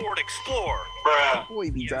a Ford Explorer. Bruh.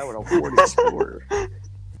 Boy, be driving a Ford Explorer.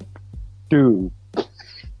 Dude, That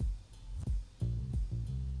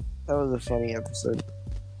was a funny episode.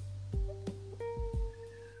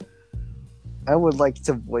 I would like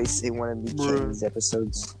to voice in one of the Bruh. Kings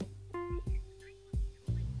episodes.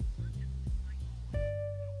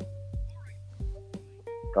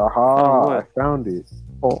 aha! what? I found it.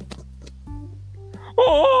 Oh!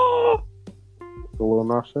 The Lil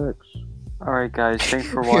Nas X. All right, guys. Thanks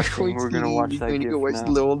for You're watching. going We're to- gonna watch you're that going to GIF go watch now.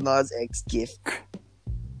 Lil Nas X GIF.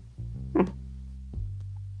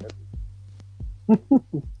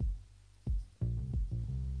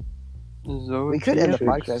 We could end the Shake,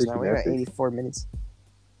 podcast shake now. it We're at epic. 84 minutes.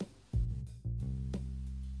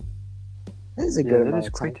 That is a Yeah, good that amount is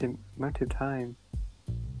of quite time. a amount of time.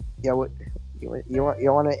 Yeah, what you want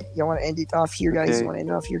to end it off here, guys? Okay. You want to end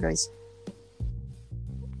it off here, guys?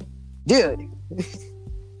 Dude,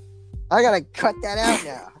 I gotta cut that out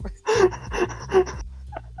now.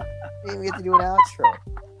 We have to do an outro.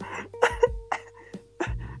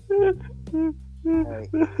 All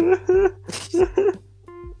right.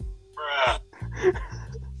 Bruh.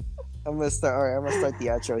 I'm gonna start. All right, I'm gonna start the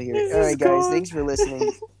outro here. This All is right, guys, gone. thanks for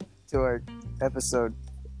listening to our episode.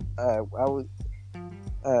 I would,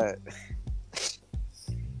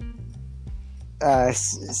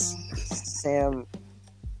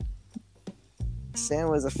 Sam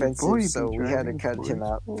was offensive, Boy, you so be we had to dragging cut him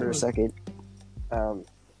out for a forward. second.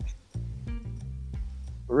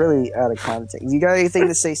 Really out of context. You got anything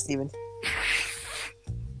to say, Steven?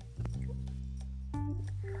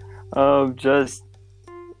 Just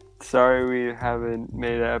sorry we haven't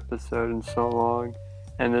made an episode in so long,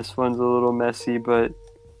 and this one's a little messy, but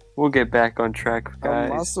we'll get back on track, guys.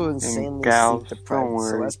 I'm also insanely gals, sleep don't deprived, so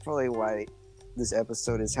worry. that's probably why this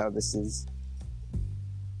episode is how this is.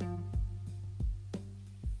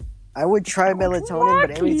 I would try melatonin,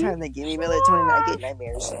 but every time they give me melatonin, I get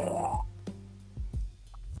nightmares.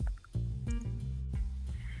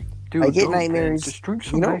 Dude, I get don't, man. nightmares. Just drink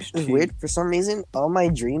some You know, nice it's tea. weird. For some reason, all my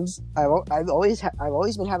dreams, I've always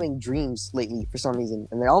been having dreams lately for some reason,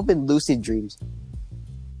 and they've all been lucid dreams.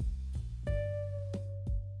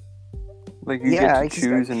 Like you Yeah, I get to just-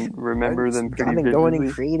 choose and remember them pretty I've been going in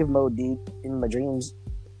vividly. creative mode, dude, in my dreams.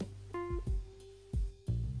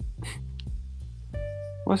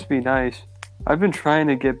 Must be nice. I've been trying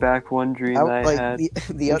to get back one dream that I had. It's It's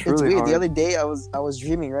weird. really The hard. other day, I was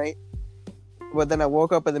dreaming, right? But then I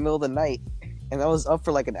woke up in the middle of the night, and I was up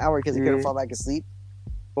for like an hour because I couldn't Yeah. fall back asleep.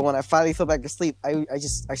 But when I finally fell back asleep, I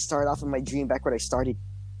started off in my dream back where I started.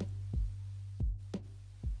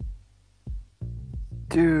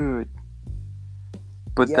 Dude.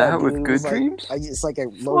 But Yeah, that dude, with it good was like- dreams? It's like I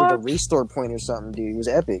loaded a What? restore point or something, dude. It was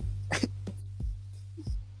epic.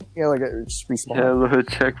 Yeah, like a just respawn. Yeah, a little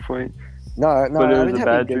checkpoint. No, But I've it been was a having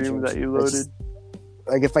bad good dream dreams. that you It's loaded. just-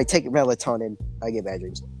 like if I take melatonin, I get bad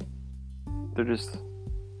dreams. They're just.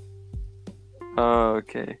 Oh,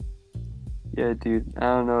 okay. Yeah, dude. I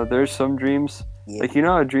don't know. There's some dreams. Yeah. Like, you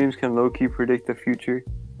know how dreams can low key predict the future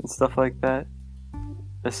and stuff like that?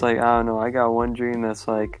 It's like, I don't know. I got one dream that's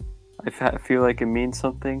like, feel like it means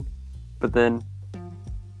something, but then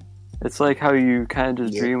it's like how you kind of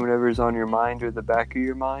just Yeah. dream whatever's on your mind or the back of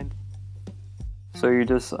your mind. So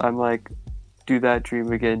I'm like, do that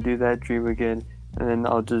dream again, do that dream again, and then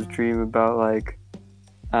I'll just dream about like,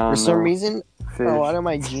 I don't For some know, reason, fish. a lot of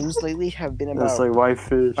my dreams lately have been It's about like, why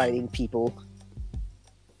fish? fighting people.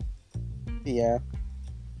 Yeah,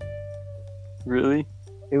 Really?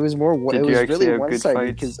 it was more. Did It you was actually really have one good sided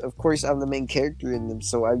fights? because, of course, I'm the main character in them,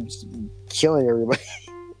 so I'm just killing everybody.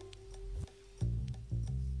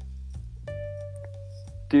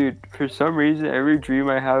 Dude, for some reason, every dream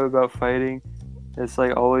I have about fighting, it's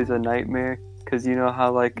like always a nightmare. Cause you know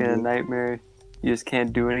how like in a Yeah. nightmare, you just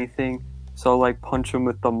can't do anything. So I'll like punch him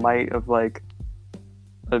with the might of like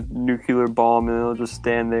a nuclear bomb, and it'll just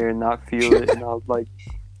stand there and not feel it, and I'll like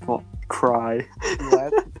cry.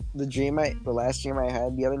 The last dream I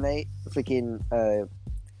had the other night, freaking,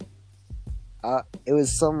 it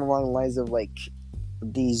was something along the lines of like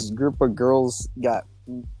these group of girls got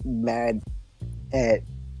mad at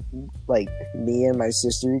like me and my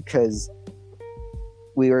sister because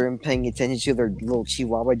we weren't paying attention to their little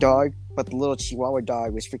Chihuahua dog, but the little Chihuahua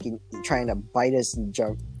dog was freaking trying to bite us and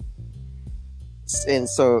jump. And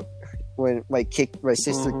so when my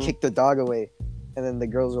sister Mhm. kicked the dog away, and then the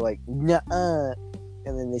girls were like, "Nuh-uh,"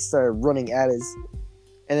 and then they started running at us.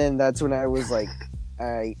 And then that's when I was like,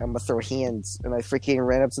 I'm gonna throw hands, and I freaking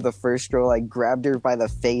ran up to the first girl, I grabbed her by the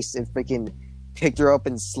face and freaking picked her up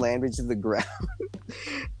and slammed her to the ground.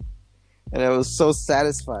 And it was so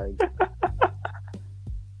satisfying.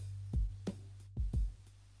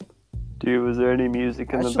 Dude, was there any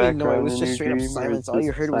music in the Actually, background? no, it was in just your straight up dream, or silence. it's All you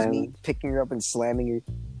just heard was me silence? picking her up and slamming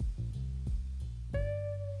her.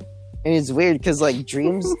 And it's weird because like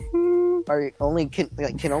dreams are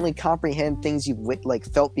can only comprehend things you've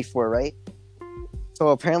felt before, right? So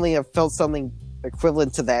apparently, I've felt something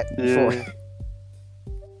equivalent to that before. Yeah.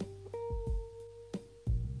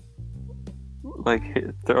 Like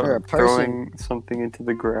Or a person. throwing something into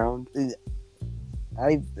the ground.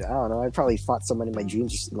 I don't know. I probably fought someone in my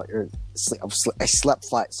dreams, I slept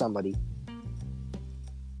fought somebody.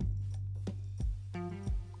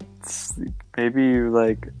 Maybe you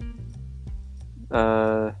like,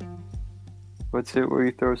 what's it where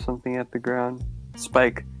you throw something at the ground?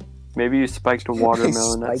 Spike. Maybe you spiked a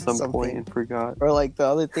watermelon at Spiked some point something. and forgot. Or like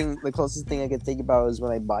the closest thing I could think about was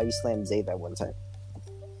when I body slammed Zay that one time.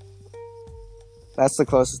 That's the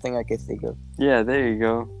closest thing I could think of. Yeah, there you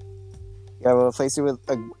go. You gotta replace it with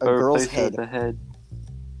a Or girl's replace it with head. the head.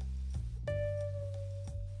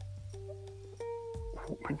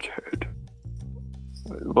 Woman's head.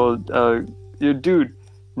 Well, dude,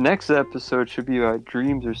 next episode should be about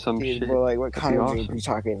dreams or some Dude, shit. well, like what That'd kind be of dreams? awesome. We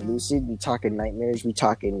talking lucid? We talking nightmares? We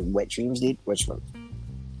talking wet dreams, dude? Which one?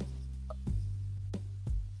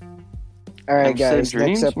 All right, Lucid guys.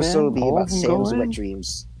 dreams, Next episode man. will be All about of them Sam's go wet in.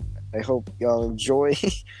 dreams. I hope y'all enjoy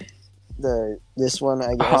this one.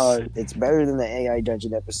 I guess Alright. it's better than the AI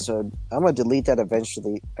dungeon episode. I'm gonna delete that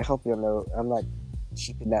eventually. I hope y'all know I'm not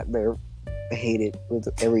keeping that there. I hate it with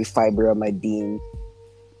every fiber of my being.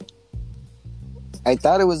 I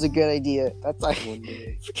thought it was a good idea. That's like One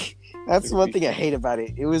day. that's one thing I hate about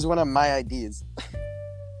it. It was one of my ideas.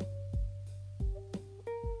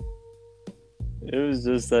 It was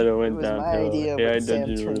just that it went was my downhill. idea, AI but Sam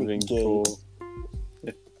Dungeon would have turned been it gay. cool.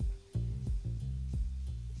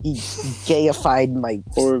 He gayified my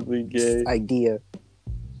Horribly gay. idea.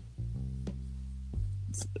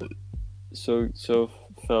 So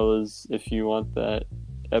fellas, if you want that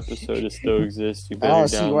episode to still exist, you I better don't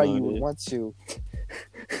see why you download would it want to.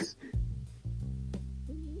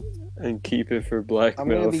 and keep it for I'm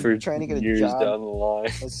blackmail gonna be for trying to get a years job. down the line.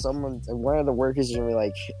 And one of the workers is gonna be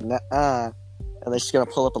like, "Nah," and they're just gonna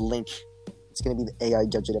pull up a link. It's gonna be the AI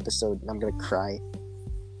Dungeon episode, and I'm gonna cry.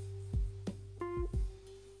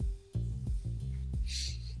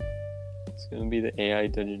 It's gonna be the AI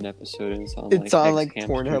Dungeon episode, and it's on It's on like Xhamster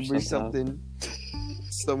Pornhub or somehow. something,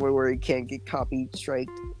 somewhere where it can't get copy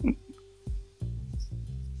striked.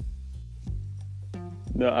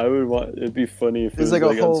 No, I would want. It'd be funny if it There's was like a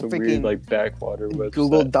like whole on some weird freaking like backwater website.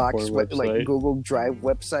 Google Docs, porn like website. Google Drive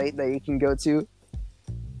website that you can go to.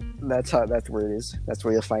 That's where it is. That's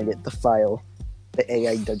where you'll find it. The file, the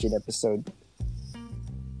AI Dungeon episode.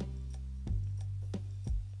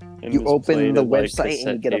 And You it's open played the at, like, website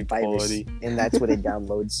and you get a cassette tape virus, quality. and that's what it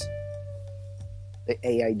downloads. The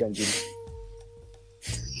AI Dungeon.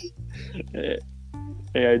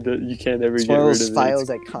 You can't ever It's get one of rid those of files it.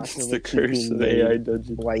 that It's constantly the keep curse being of the made AI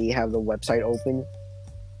Dungeon. while you have the website open.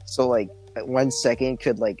 So like 1 second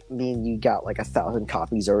could like mean you got like 1,000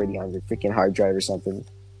 copies already on your freaking hard drive or something.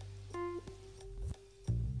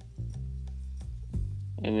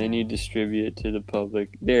 And then you distribute it to the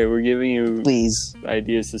public. There, we're giving you Please,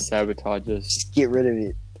 ideas to sabotage us. just get rid of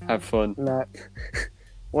it. Have fun. Not.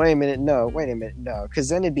 Wait a minute, no, because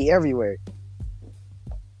then it'd be everywhere.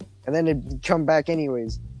 And then it'd come back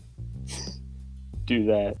anyways. Do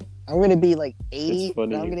that. I'm gonna be like 80, It's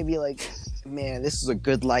funny. and I'm gonna be like, man, this is a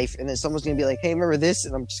good life. And then someone's gonna be like, hey, remember this?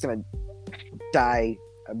 And I'm just gonna die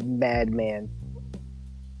a madman.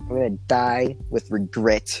 I'm gonna die with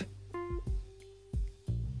regret.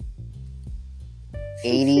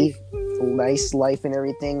 80, nice life and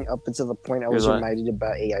everything, up until the point I was You're like- reminded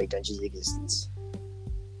about AI Dungeon's existence.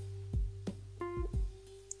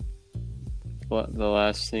 What the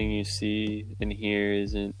last thing you see and hear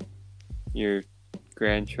isn't your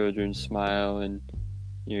grandchildren smile and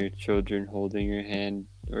your children holding your hand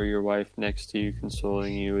or your wife next to you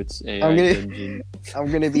consoling you. It's AI I'm gonna- Dungeon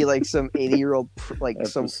I'm gonna be like some 80-year-old, like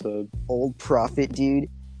some episode. old prophet dude,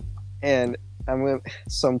 and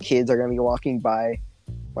some kids are gonna be walking by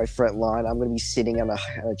my front lawn. I'm gonna be sitting on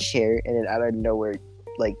a chair, and then out of nowhere,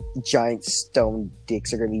 like giant stone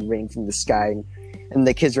dicks are gonna be raining from the sky, and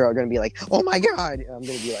the kids are all gonna be like, "Oh my god!" And I'm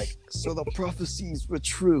gonna be like, "So the prophecies were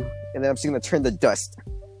true," and then I'm just gonna turn to dust.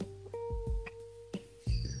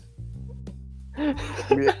 I'm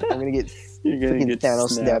gonna get You're gonna freaking get Thanos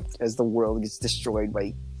snapped. snapped as the world gets destroyed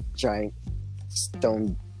by giant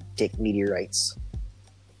stone dick meteorites.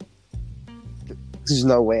 There's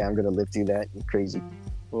no way I'm gonna live through that. You're crazy.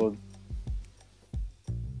 Well,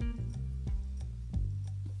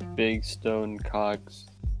 big stone cocks